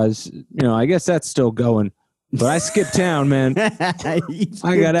 which, I guess that's still going. But I skipped town, man. I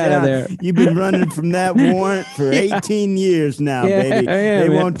got out of there. You've been running from that warrant for 18 years now, baby. They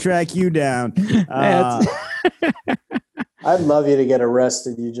won't track you down. I'd love you to get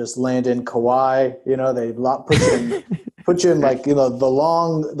arrested. You just land in Kauai. They put you in like the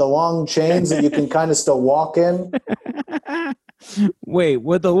long chains that you can kind of still walk in. Wait,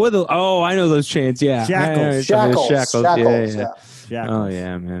 what the? Oh, I know those chains. Yeah, shackles. Yeah. Oh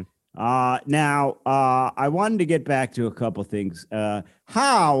yeah, man. Now, I wanted to get back to a couple things.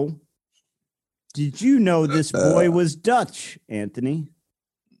 How Did you know this boy was Dutch, Anthony?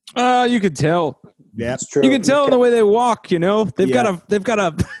 You could tell. Yeah, It's true. You can tell in the way they walk. They've Yeah. got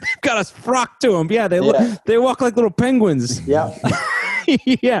a frock to them. Yeah, they walk like little penguins. Yeah.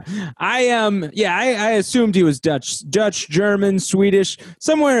 Yeah, I assumed he was Dutch, German, Swedish,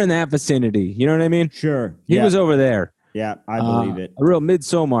 somewhere in that vicinity. You know what I mean? sure. He Yeah. was over there. Yeah, I believe it. A real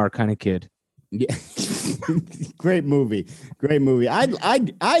Midsommar kind of kid. Yeah. Great movie.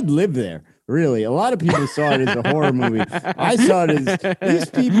 I'd live there. Really. A lot of people saw it as a horror movie. I saw it as these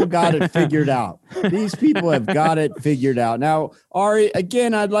people got it figured out. These people have got it figured out. Now, Ari,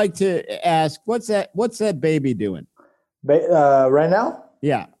 again, I'd like to ask, what's that baby doing? Right now?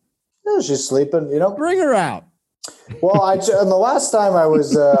 Yeah. Oh, she's sleeping, Bring her out. Well, on the last time I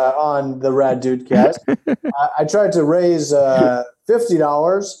was on the Rad Dude Cast, I tried to raise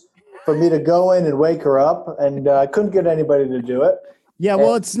 $50 for me to go in and wake her up, and I couldn't get anybody to do it. Yeah,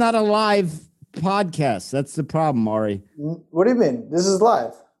 well, it's not a live podcast. That's the problem, Ari. What do you mean? This is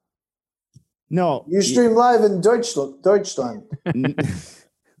live. No. You stream live in Deutschland.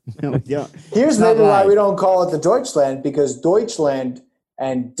 No, yeah. Here's maybe why we don't call it the Deutschland, because Deutschland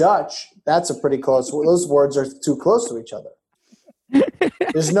and Dutch, that's a pretty close. Those words are too close to each other.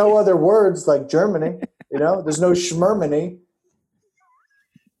 There's no other words like Germany. There's no Schmermany.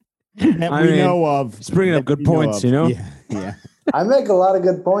 That we know of. It's bringing up good points, Yeah. I make a lot of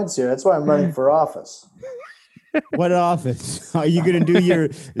good points here. That's why I'm running for office. What office? Are you going to do your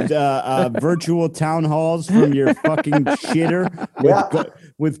virtual town halls from your fucking shitter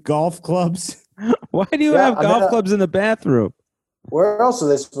with golf clubs? Why do you have golf clubs in the bathroom? Where else are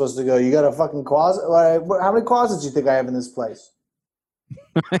they supposed to go? You got a fucking closet? How many closets do you think I have in this place?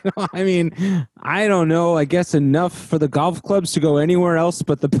 I mean, I don't know. I guess enough for the golf clubs to go anywhere else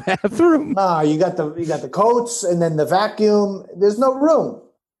but the bathroom. Nah, you got the coats and then the vacuum. There's no room.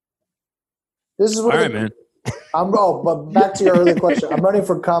 This is what. All right, man. But back to your earlier question. I'm running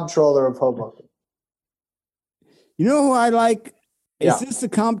for comptroller of Hoboken. You know who I like? Yeah. Is this the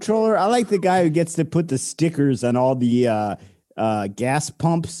comptroller? I like the guy who gets to put the stickers on all the gas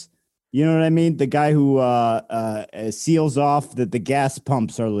pumps. You know what I mean? The guy who seals off that the gas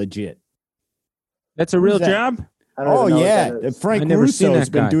pumps are legit. That's a real job? Oh, yeah. Frank Russo's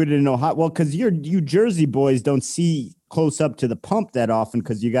been guy. doing it in Ohio. Well, because you Jersey boys don't see close up to the pump that often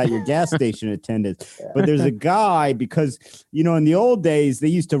because you got your gas station attendants. Yeah. But there's a guy because, in the old days, they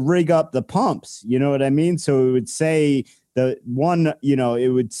used to rig up the pumps. You know what I mean? So it would say it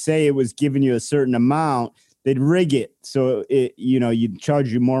would say it was giving you a certain amount. They'd rig it. So you'd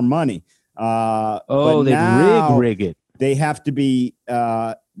charge you more money. They'd rig it. They have to be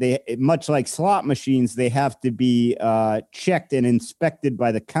much like slot machines, they have to be checked and inspected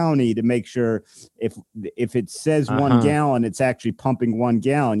by the county to make sure if it says 1 gallon, it's actually pumping 1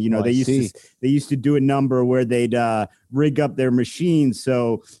 gallon. They used to do a number where they'd rig up their machines.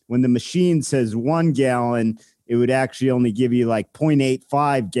 So when the machine says 1 gallon, it would actually only give you like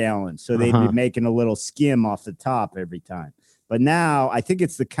 0.85 gallons. So they'd be making a little skim off the top every time. But now I think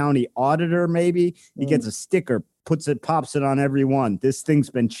it's the county auditor, maybe he gets a sticker, pops it on every one. This thing's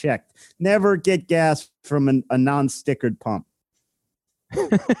been checked. Never get gas from a non-stickered pump.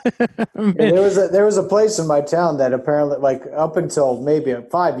 There was a place in my town that apparently, like up until maybe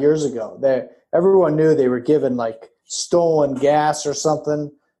 5 years ago, everyone knew they were given like stolen gas or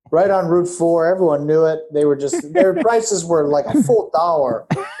something right on Route 4. Everyone knew it. Their prices were like a full $1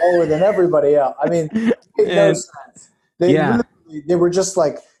 lower than everybody else. I mean, it made no sense. They were just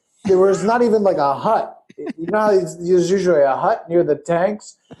like, there was not even like a hut. You know how there's usually a hut near the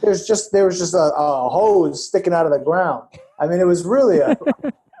tanks? There was just a hose sticking out of the ground. I mean, it was really a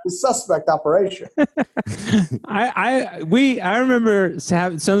suspect operation. I remember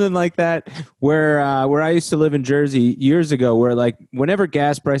having something like that where I used to live in Jersey years ago, where like whenever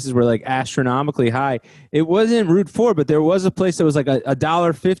gas prices were like astronomically high, it wasn't Route 4, but there was a place that was like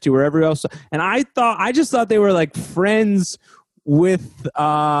 $1.50 where everyone else. And I just thought they were like friends with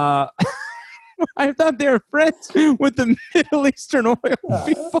I thought they were friends with the Middle Eastern oil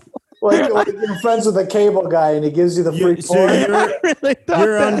people. Like you're friends with a cable guy and he gives you the free So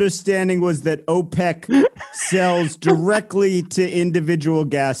your understanding was that OPEC sells directly to individual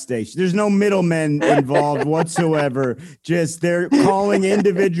gas stations. There's no middlemen involved whatsoever. Just they're calling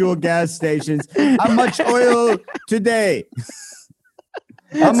individual gas stations. How much oil today?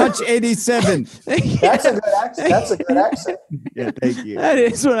 How much 87? That's a good accent. Yeah, thank you. That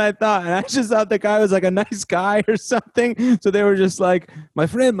is what I thought. And I just thought the guy was like a nice guy or something. So they were just like, my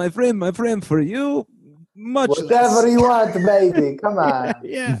friend, for you, much whatever less. You want, baby. Come on.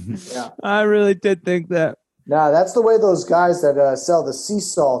 Yeah. I really did think that. Nah, that's the way those guys that sell the sea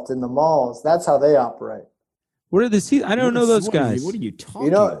salt in the malls. That's how they operate. What are the sea? I don't know those guys. What are you talking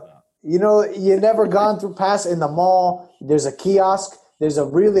about? You never gone through past in the mall. There's a kiosk. There's a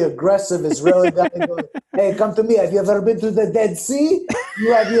really aggressive Israeli guy going, "Hey, come to me. Have you ever been to the Dead Sea?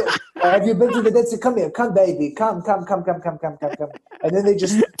 Have you been to the Dead Sea? Come here. Come, baby. Come. And then they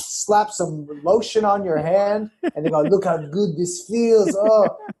just slap some lotion on your hand, and they go, "Look how good this feels.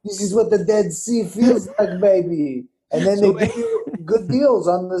 Oh, this is what the Dead Sea feels like, baby." And then they give you good deals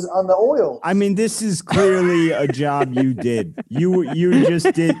on the oil. I mean, this is clearly a job you did. You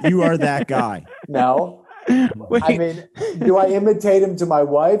just did. You are that guy. No. Wait. I mean, do I imitate him to my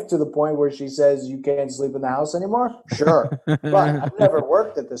wife to the point where she says you can't sleep in the house anymore? Sure. But I've never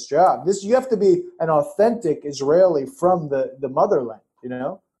worked at this job. You have to be an authentic Israeli from the motherland, you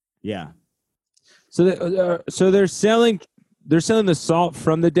know? Yeah. So they're selling the salt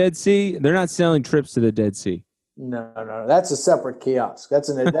from the Dead Sea. They're not selling trips to the Dead Sea. No. That's a separate kiosk. That's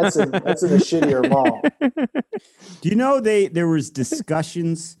in a shittier mall. Do you know there was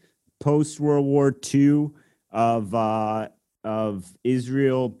discussions post World War II of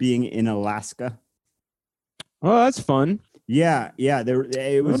Israel being in Alaska? Oh, that's fun. Yeah.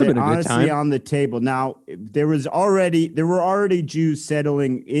 It was honestly on the table. Now there were already Jews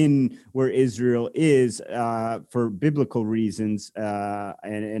settling in where Israel is for biblical reasons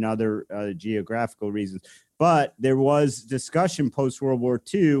and other geographical reasons. But there was discussion post World War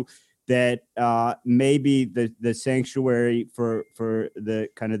II that maybe the sanctuary for the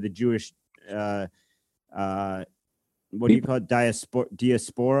kind of the Jewish what do you call it,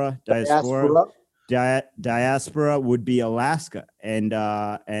 diaspora would be Alaska, and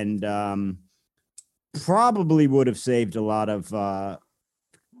probably would have saved a lot of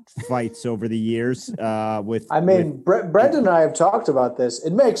fights over the years. Brendan and I have talked about this.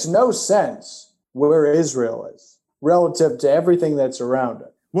 It makes no sense where Israel is relative to everything that's around it.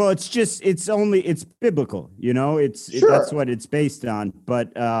 Well, it's biblical, you know, Sure. That's what it's based on.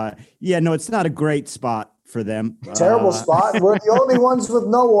 But it's not a great spot for them. Terrible spot. We're the only ones with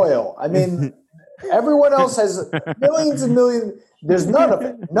no oil. I mean, everyone else has millions and millions. There's none of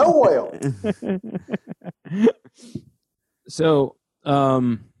it. No oil. So,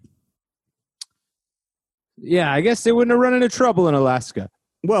 I guess they wouldn't have run into trouble in Alaska.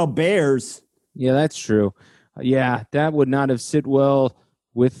 Well, bears. Yeah, that's true. Yeah, that would not have sit well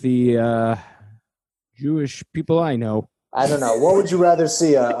with the Jewish people I know. I don't know. What would you rather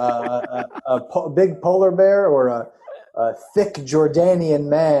see, a big polar bear or a thick Jordanian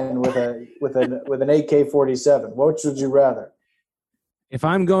man with an AK-47? What would you rather? If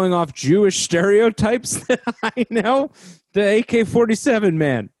I'm going off Jewish stereotypes that I know, the AK-47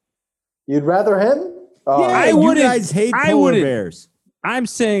 man. You'd rather him? Oh, yeah, I wouldn't. You guys hate polar bears. I'm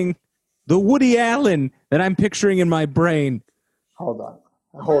saying the Woody Allen that I'm picturing in my brain. Hold on.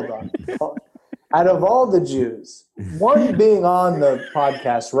 Out of all the Jews, one being on the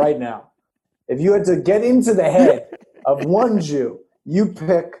podcast right now, if you had to get into the head of one Jew, you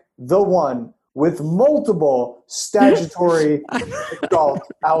pick the one with multiple statutory assault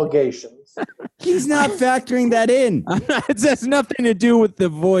allegations. He's not factoring that in. It has nothing to do with the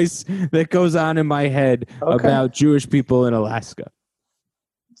voice that goes on in my head about Jewish people in Alaska.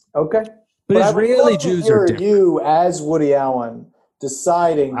 Okay. But Israeli Jews are different. You as Woody Allen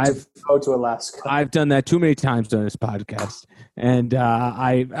deciding to go to Alaska. I've done that too many times on this podcast, and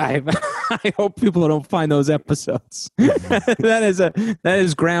I hope people don't find those episodes. that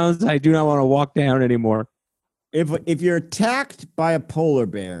is grounds I do not want to walk down anymore. If you're attacked by a polar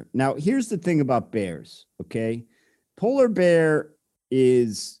bear, now here's the thing about bears. Okay, polar bear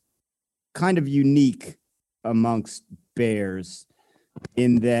is kind of unique amongst bears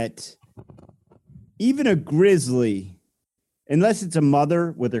in that even a grizzly, unless it's a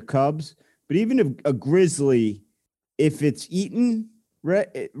mother with her cubs, but even a grizzly, if it's eaten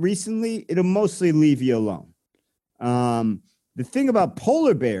recently, it'll mostly leave you alone. The thing about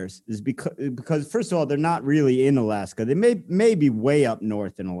polar bears is because first of all, they're not really in Alaska. They may be way up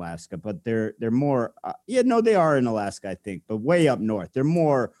north in Alaska, but they're more. They are in Alaska, I think, but way up north. They're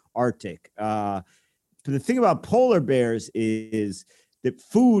more Arctic. But the thing about polar bears is that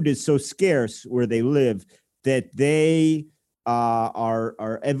food is so scarce where they live that they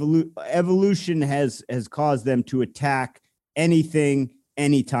evolution has caused them to attack anything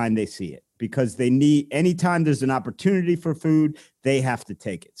anytime they see it, because anytime there's an opportunity for food, they have to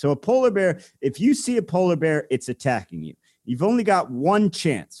take it. So a polar bear, if you see a polar bear, it's attacking you. You've only got one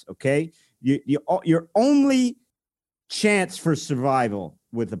chance, okay? Your only chance for survival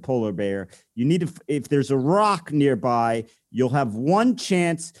with a polar bear, you need to, if there's a rock nearby, you'll have one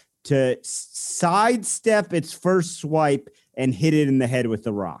chance to sidestep its first swipe and hit it in the head with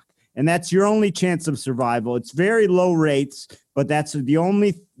the rock. And that's your only chance of survival. It's very low rates, but that's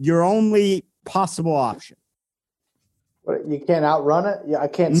your only possible option. What, you can't outrun it? Yeah, I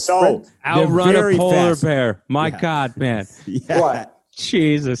can't sprint. Outrun a polar bear. My God, man. Yeah. What?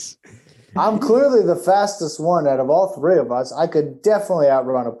 Jesus. I'm clearly the fastest one out of all three of us. I could definitely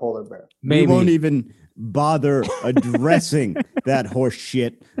outrun a polar bear. Maybe. We won't even bother addressing that horse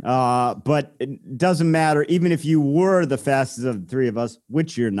shit. But it doesn't matter. Even if you were the fastest of the three of us,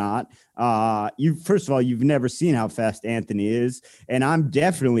 which you're not, first of all, you've never seen how fast Anthony is. And I'm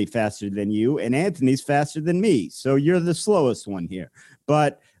definitely faster than you. And Anthony's faster than me. So you're the slowest one here.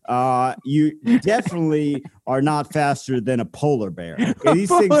 But you definitely are not faster than a polar bear. Okay, these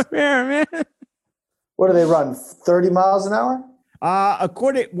polar bear, man. What do they run? 30 miles an hour?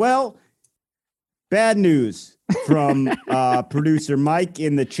 Bad news from producer Mike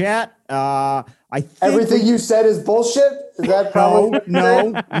in the chat. I think everything you said is bullshit. Is that probably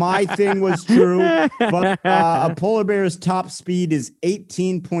no? My thing was true, but a polar bear's top speed is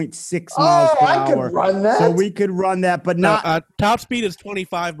 18.6 miles per hour. I could run that. So we could run that, but not. Top speed is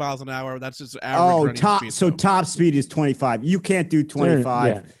 25 miles an hour. That's just average. Top speed is 25. You can't do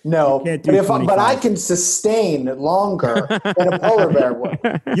 25. Yeah. No, but I can sustain longer than a polar bear would.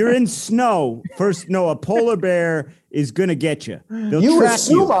 You're in snow. A polar bear is gonna get you. You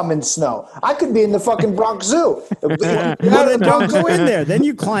assume I'm in snow. I could be in the fucking Bronx Zoo. Well, then don't go in there. Then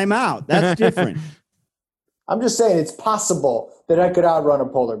you climb out. That's different. I'm just saying it's possible that I could outrun a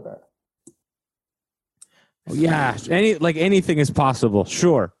polar bear. Yeah, anything is possible.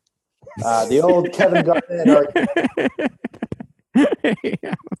 Sure. The old Kevin Garnett argument.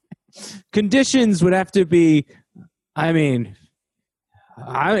 Conditions would have to be. I mean,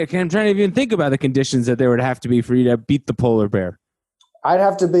 I'm trying to even think about the conditions that there would have to be for you to beat the polar bear. I'd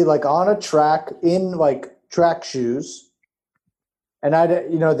have to be like on a track in like track shoes, and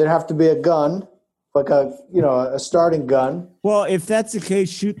there'd have to be a gun, like a starting gun. Well, if that's the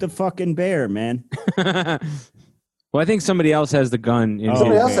case, shoot the fucking bear, man. Well, I think somebody else has the gun.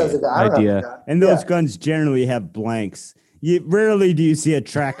 Somebody else has the gun. I don't have the gun. And those guns generally have blanks. Rarely do you see a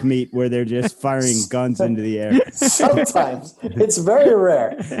track meet where they're just firing guns into the air. Sometimes. It's very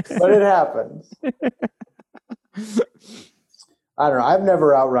rare, but it happens. I don't know. I've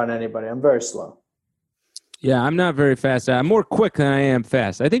never outrun anybody. I'm very slow. Yeah, I'm not very fast. I'm more quick than I am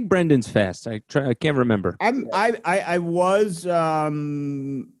fast. I think Brendan's fast. I can't remember. I was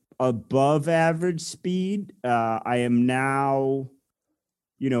above average speed. I am now,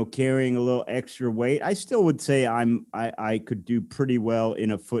 carrying a little extra weight. I still would say I could do pretty well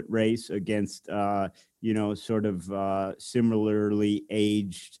in a foot race against sort of similarly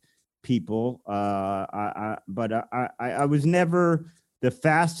aged people. But I was never the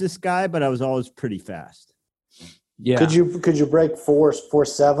fastest guy, but I was always pretty fast. Yeah. Could you break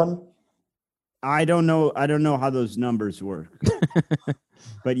 4.7? I don't know how those numbers work.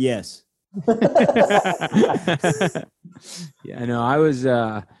 But yes. Yeah, no, I was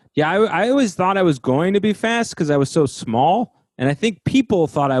I always thought I was going to be fast because I was so small, and I think people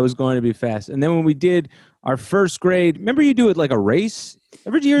thought I was going to be fast. And then when we did our first grade, remember you do it like a race?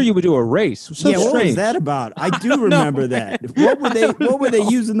 Every year you would do a race. It was so strange. What was that about? I do remember that. What were they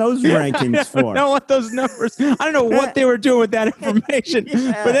using those rankings for? I don't know what those numbers. I don't know what they were doing with that information.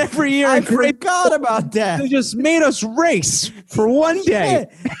 Yeah, but every year I forgot about that. They just made us race for one day.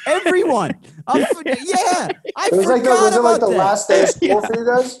 Yeah, everyone. I was it like the last day of school for you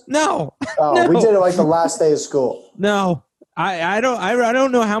guys? No. Oh, no. We did it like the last day of school. No. I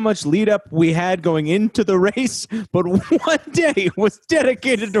don't know how much lead up we had going into the race, but one day was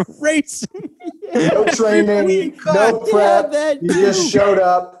dedicated to racing. No training, no prep. You just showed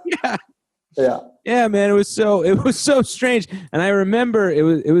up. Yeah, man. It was so strange. And I remember it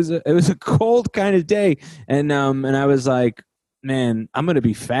was a cold kind of day, and I was like, man, I'm gonna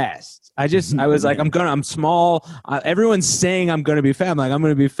be fast. I was like, I'm small. Everyone's saying I'm gonna be fast. I'm like, I'm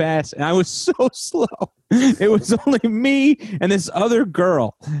gonna be fast, and I was so slow. It was only me and this other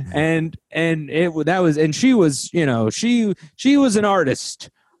girl, and she was, she was an artist.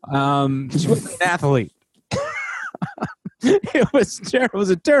 She was an athlete. It was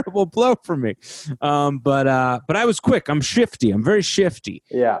a terrible blow for me. But I was quick. I'm shifty. I'm very shifty.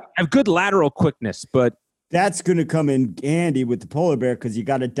 Yeah. I have good lateral quickness, but. That's going to come in handy with the polar bear because you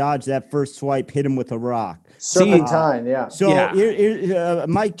got to dodge that first swipe, hit him with a rock. Serpentine, yeah. So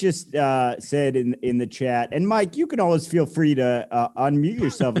Mike just said in the chat, and Mike, you can always feel free to unmute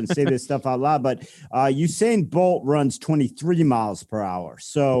yourself and say this stuff out loud, but Usain Bolt runs 23 miles per hour.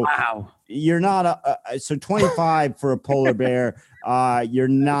 So wow. You're not so 25 for a polar bear.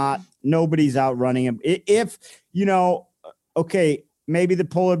 Nobody's outrunning him. If, okay, maybe the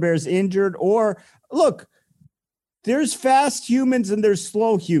polar bear's injured, or look, there's fast humans and there's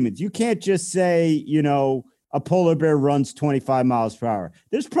slow humans. You can't just say, a polar bear runs 25 miles per hour.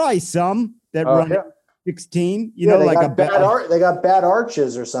 There's probably some that run 16, they got bad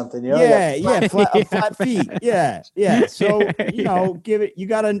arches or something. Flat feet. Yeah. So, you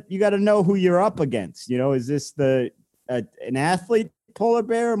gotta know who you're up against. Is this an athlete polar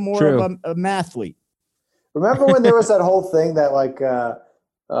bear or more of a mathlete? Remember when there was that whole thing that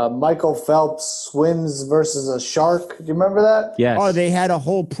Michael Phelps swims versus a shark? Do you remember that? Yes. Oh, they had a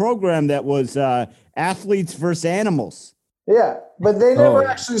whole program that was athletes versus animals. Yeah, but they never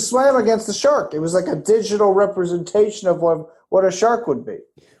actually swam against the shark. It was like a digital representation of what a shark would be.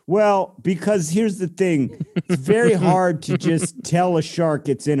 Well, because here's the thing. It's very hard to just tell a shark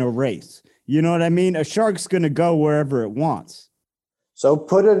it's in a race. You know what I mean? A shark's going to go wherever it wants. So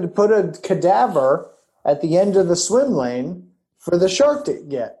put a cadaver at the end of the swim lane for the shark to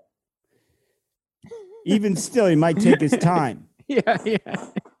get. Even still, he might take his time. Yeah.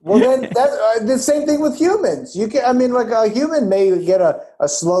 Well, then that's the same thing with humans. A human may get a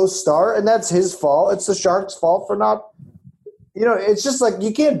slow start, and that's his fault. It's the shark's fault for not. It's just like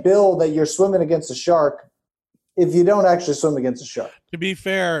you can't bill that you're swimming against a shark if you don't actually swim against a shark. To be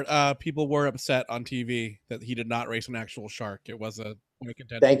fair, people were upset on TV that he did not race an actual shark. It was a point of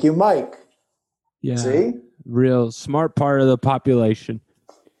contention. Thank you, Mike. Yeah. See? Real smart part of the population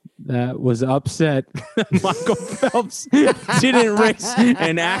that was upset Michael Phelps didn't race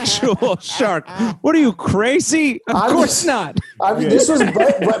an actual shark. What are you, crazy? Of course not. This was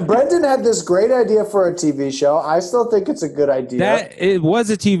Brendan had this great idea for a TV show. I still think it's a good idea. It was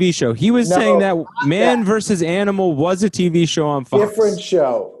a TV show. He was saying that Man versus Animal was a TV show on Fox. Different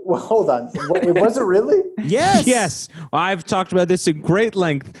show. Well, hold on. Was it really? Yes. I've talked about this in great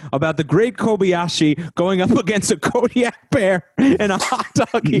length about the great Kobayashi going up against a Kodiak bear in a hot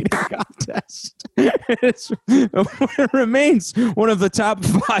dog eating contest. It remains one of the top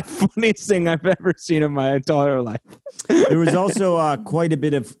 5 funniest things I've ever seen in my entire life. There was also quite a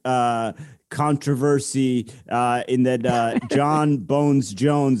bit of controversy in that John Bones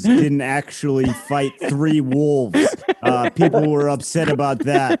Jones didn't actually fight 3 wolves. People were upset about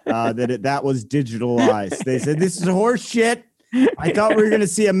that, that was digitalized. They said, this is horse shit. I thought we were going to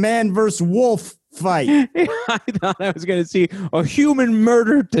see a man versus wolf fight. I thought I was going to see a human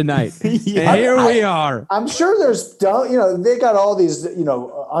murder tonight. And here we are. I'm sure there's, they got all these,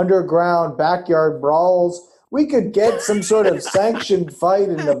 underground backyard brawls. We could get some sort of sanctioned fight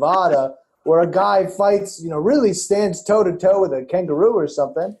in Nevada where a guy fights, really stands toe to toe with a kangaroo or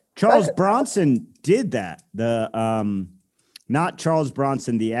something. Charles Bronson did that. Not Charles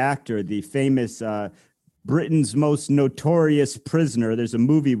Bronson, the actor, the famous Britain's most notorious prisoner. There's a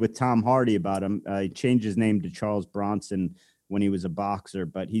movie with Tom Hardy about him. He changed his name to Charles Bronson when he was a boxer,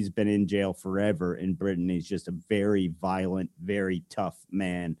 but he's been in jail forever in Britain. He's just a very violent, very tough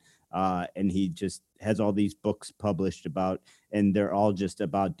man. And he just has all these books published about, and they're all just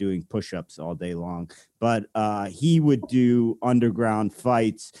about doing push-ups all day long. But he would do underground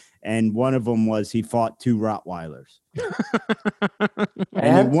fights, and one of them was he fought 2 Rottweilers.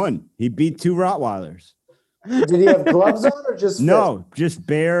 And he won. He beat 2 Rottweilers. Did he have gloves on or just no? Just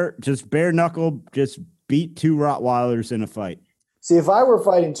bare knuckle. Just beat 2 Rottweilers in a fight. See, if I were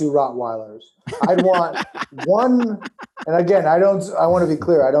fighting 2 Rottweilers, I'd want one. And again, I want to be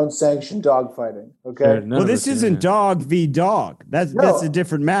clear. I don't sanction dog fighting. Okay. Well, this isn't dog v dog. That's a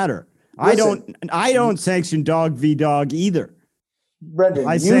different matter. Listen, I don't sanction dog v dog either. Brendan,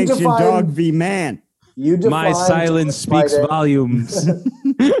 I sanction dog v man. My silence speaks volumes.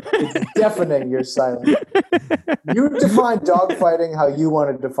 It's deafening, your silence. You define dogfighting how you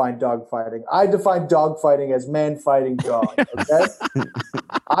want to define dogfighting. I define dogfighting as man fighting dog, okay?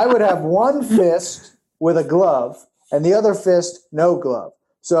 I would have one fist with a glove and the other fist no glove.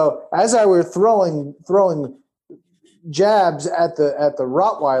 So as I were throwing jabs at the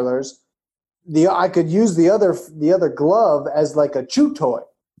Rottweilers, I could use the other glove as like a chew toy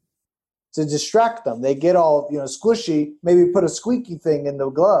to distract them. They get all squishy. Maybe put a squeaky thing in the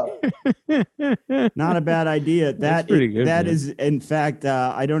glove. Not a bad idea. That is, in fact,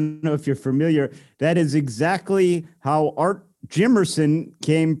 I don't know if you're familiar. That is exactly how Art Jimerson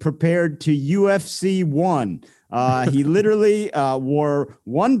came prepared to UFC 1. He literally wore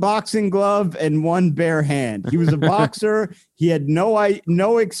one boxing glove and one bare hand. He was a boxer. He had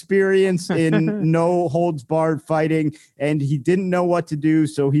no experience in no holds barred fighting, and he didn't know what to do.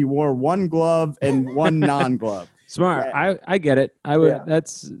 So he wore one glove and one non-glove. Smart. I get it. I would. Yeah.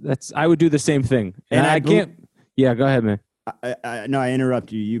 That's. I would do the same thing. And I can't. Yeah, go ahead, man. No, I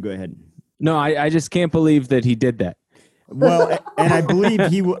interrupted you. You go ahead. No, I just can't believe that he did that. Well, and I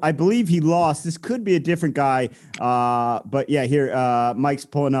believe he lost. This could be a different guy, but yeah, here Mike's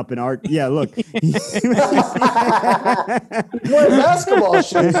pulling up an art. Yeah, look, He's wearing basketball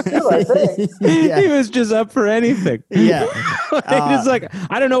shoes too, I think. Yeah. He was just up for anything. Yeah, it's like,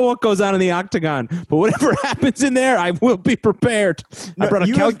 I don't know what goes on in the octagon, but whatever happens in there, I will be prepared. I brought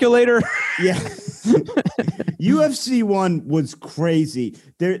a calculator. Yeah. UFC 1 was crazy.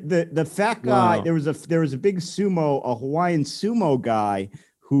 The fat guy, wow. there was a big sumo, a Hawaiian sumo guy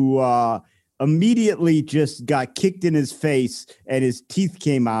who immediately just got kicked in his face and his teeth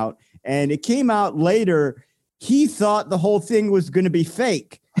came out. And it came out later. He thought the whole thing was going to be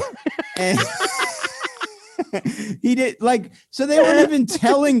fake. And he did so they weren't even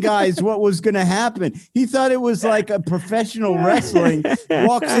telling guys what was going to happen. He thought it was like a professional wrestling.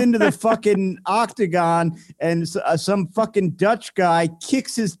 Walks into the fucking octagon and some fucking Dutch guy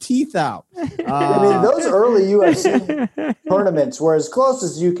kicks his teeth out. I mean, those early UFC tournaments were as close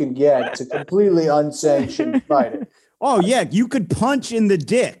as you can get to completely unsanctioned fighting. Oh, yeah. You could punch in the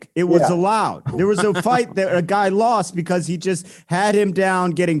dick. It was allowed. There was a fight that a guy lost because he just had him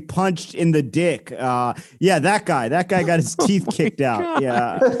down getting punched in the dick. Yeah, that guy got his teeth kicked out.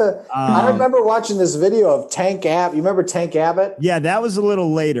 Yeah. I remember watching this video of Tank Abbott. You remember Tank Abbott? Yeah, that was a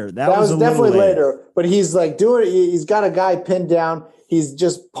little later. That was definitely later. But he's like he's got a guy pinned down. He's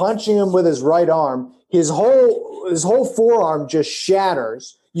just punching him with his right arm. His whole forearm just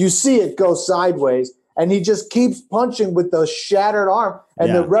shatters. You see it go sideways. And he just keeps punching with the shattered arm.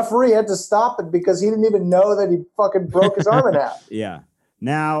 And the referee had to stop it because he didn't even know that he fucking broke his arm in half. Yeah.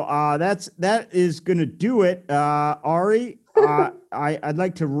 Now, that is going to do it. Ari, I'd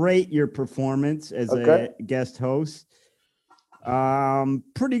like to rate your performance as a guest host.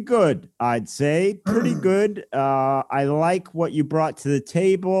 Pretty good, I'd say. Pretty good. I like what you brought to the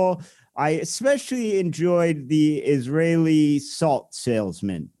table. I especially enjoyed the Israeli salt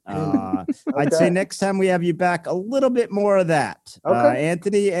salesman. I'd say next time we have you back, a little bit more of that.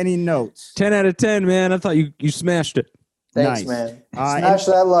 Anthony, any notes? 10 out of 10, man. I thought you smashed it. Thanks, man. Smash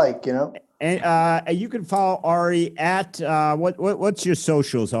that you know. And you can follow Ari at what's your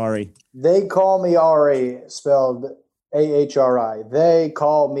socials, Ari? They call me Ari, spelled AHRI. They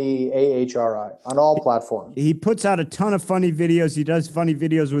call me AHRI on all platforms. He puts out a ton of funny videos. He does funny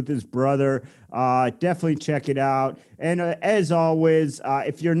videos with his brother. Definitely check it out. And as always,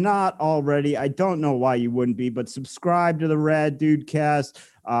 if you're not already, I don't know why you wouldn't be, but subscribe to the Rad Dudecast.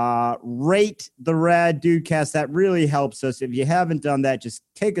 Rate the Rad Dudecast. That really helps us. If you haven't done that, just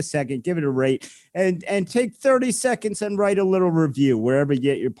take a second, give it a rate, and take 30 seconds and write a little review wherever you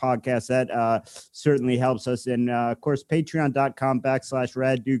get your podcast. That certainly helps us. And of course,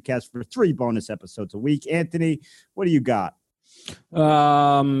 patreon.com/Rad Dudecast for 3 bonus episodes a week. Anthony, what do you got?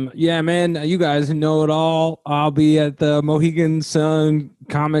 Yeah, man, you guys know it all. I'll be at the Mohegan Sun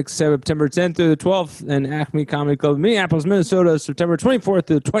Comics September 10th through the 12th and Acme Comedy Club in Minneapolis, Minnesota, September 24th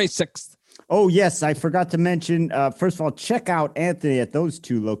through the 26th. Oh, yes. I forgot to mention, first of all, check out Anthony at those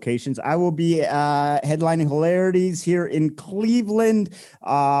 2 locations. I will be headlining Hilarities here in Cleveland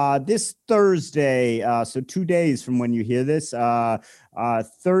this Thursday. So 2 days from when you hear this,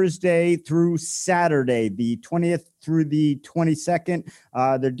 Thursday through Saturday, the 20th through the 22nd.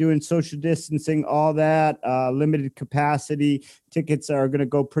 They're doing social distancing, all that, limited capacity. Tickets are going to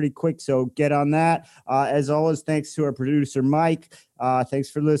go pretty quick, so get on that. As always, thanks to our producer, Mike. Thanks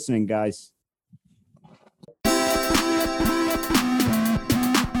for listening, guys.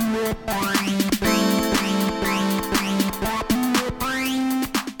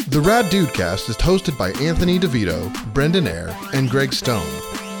 The Rad Dudecast is hosted by Anthony DeVito, Brendan Eyre, and Greg Stone.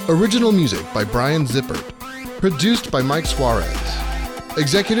 Original music by Brian Zippert. Produced by Mike Suarez.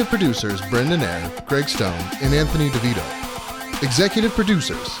 Executive producers Brendan Eyre, Greg Stone, and Anthony DeVito. Executive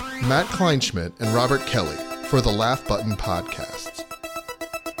producers Matt Kleinschmidt and Robert Kelly for the Laugh Button Podcasts.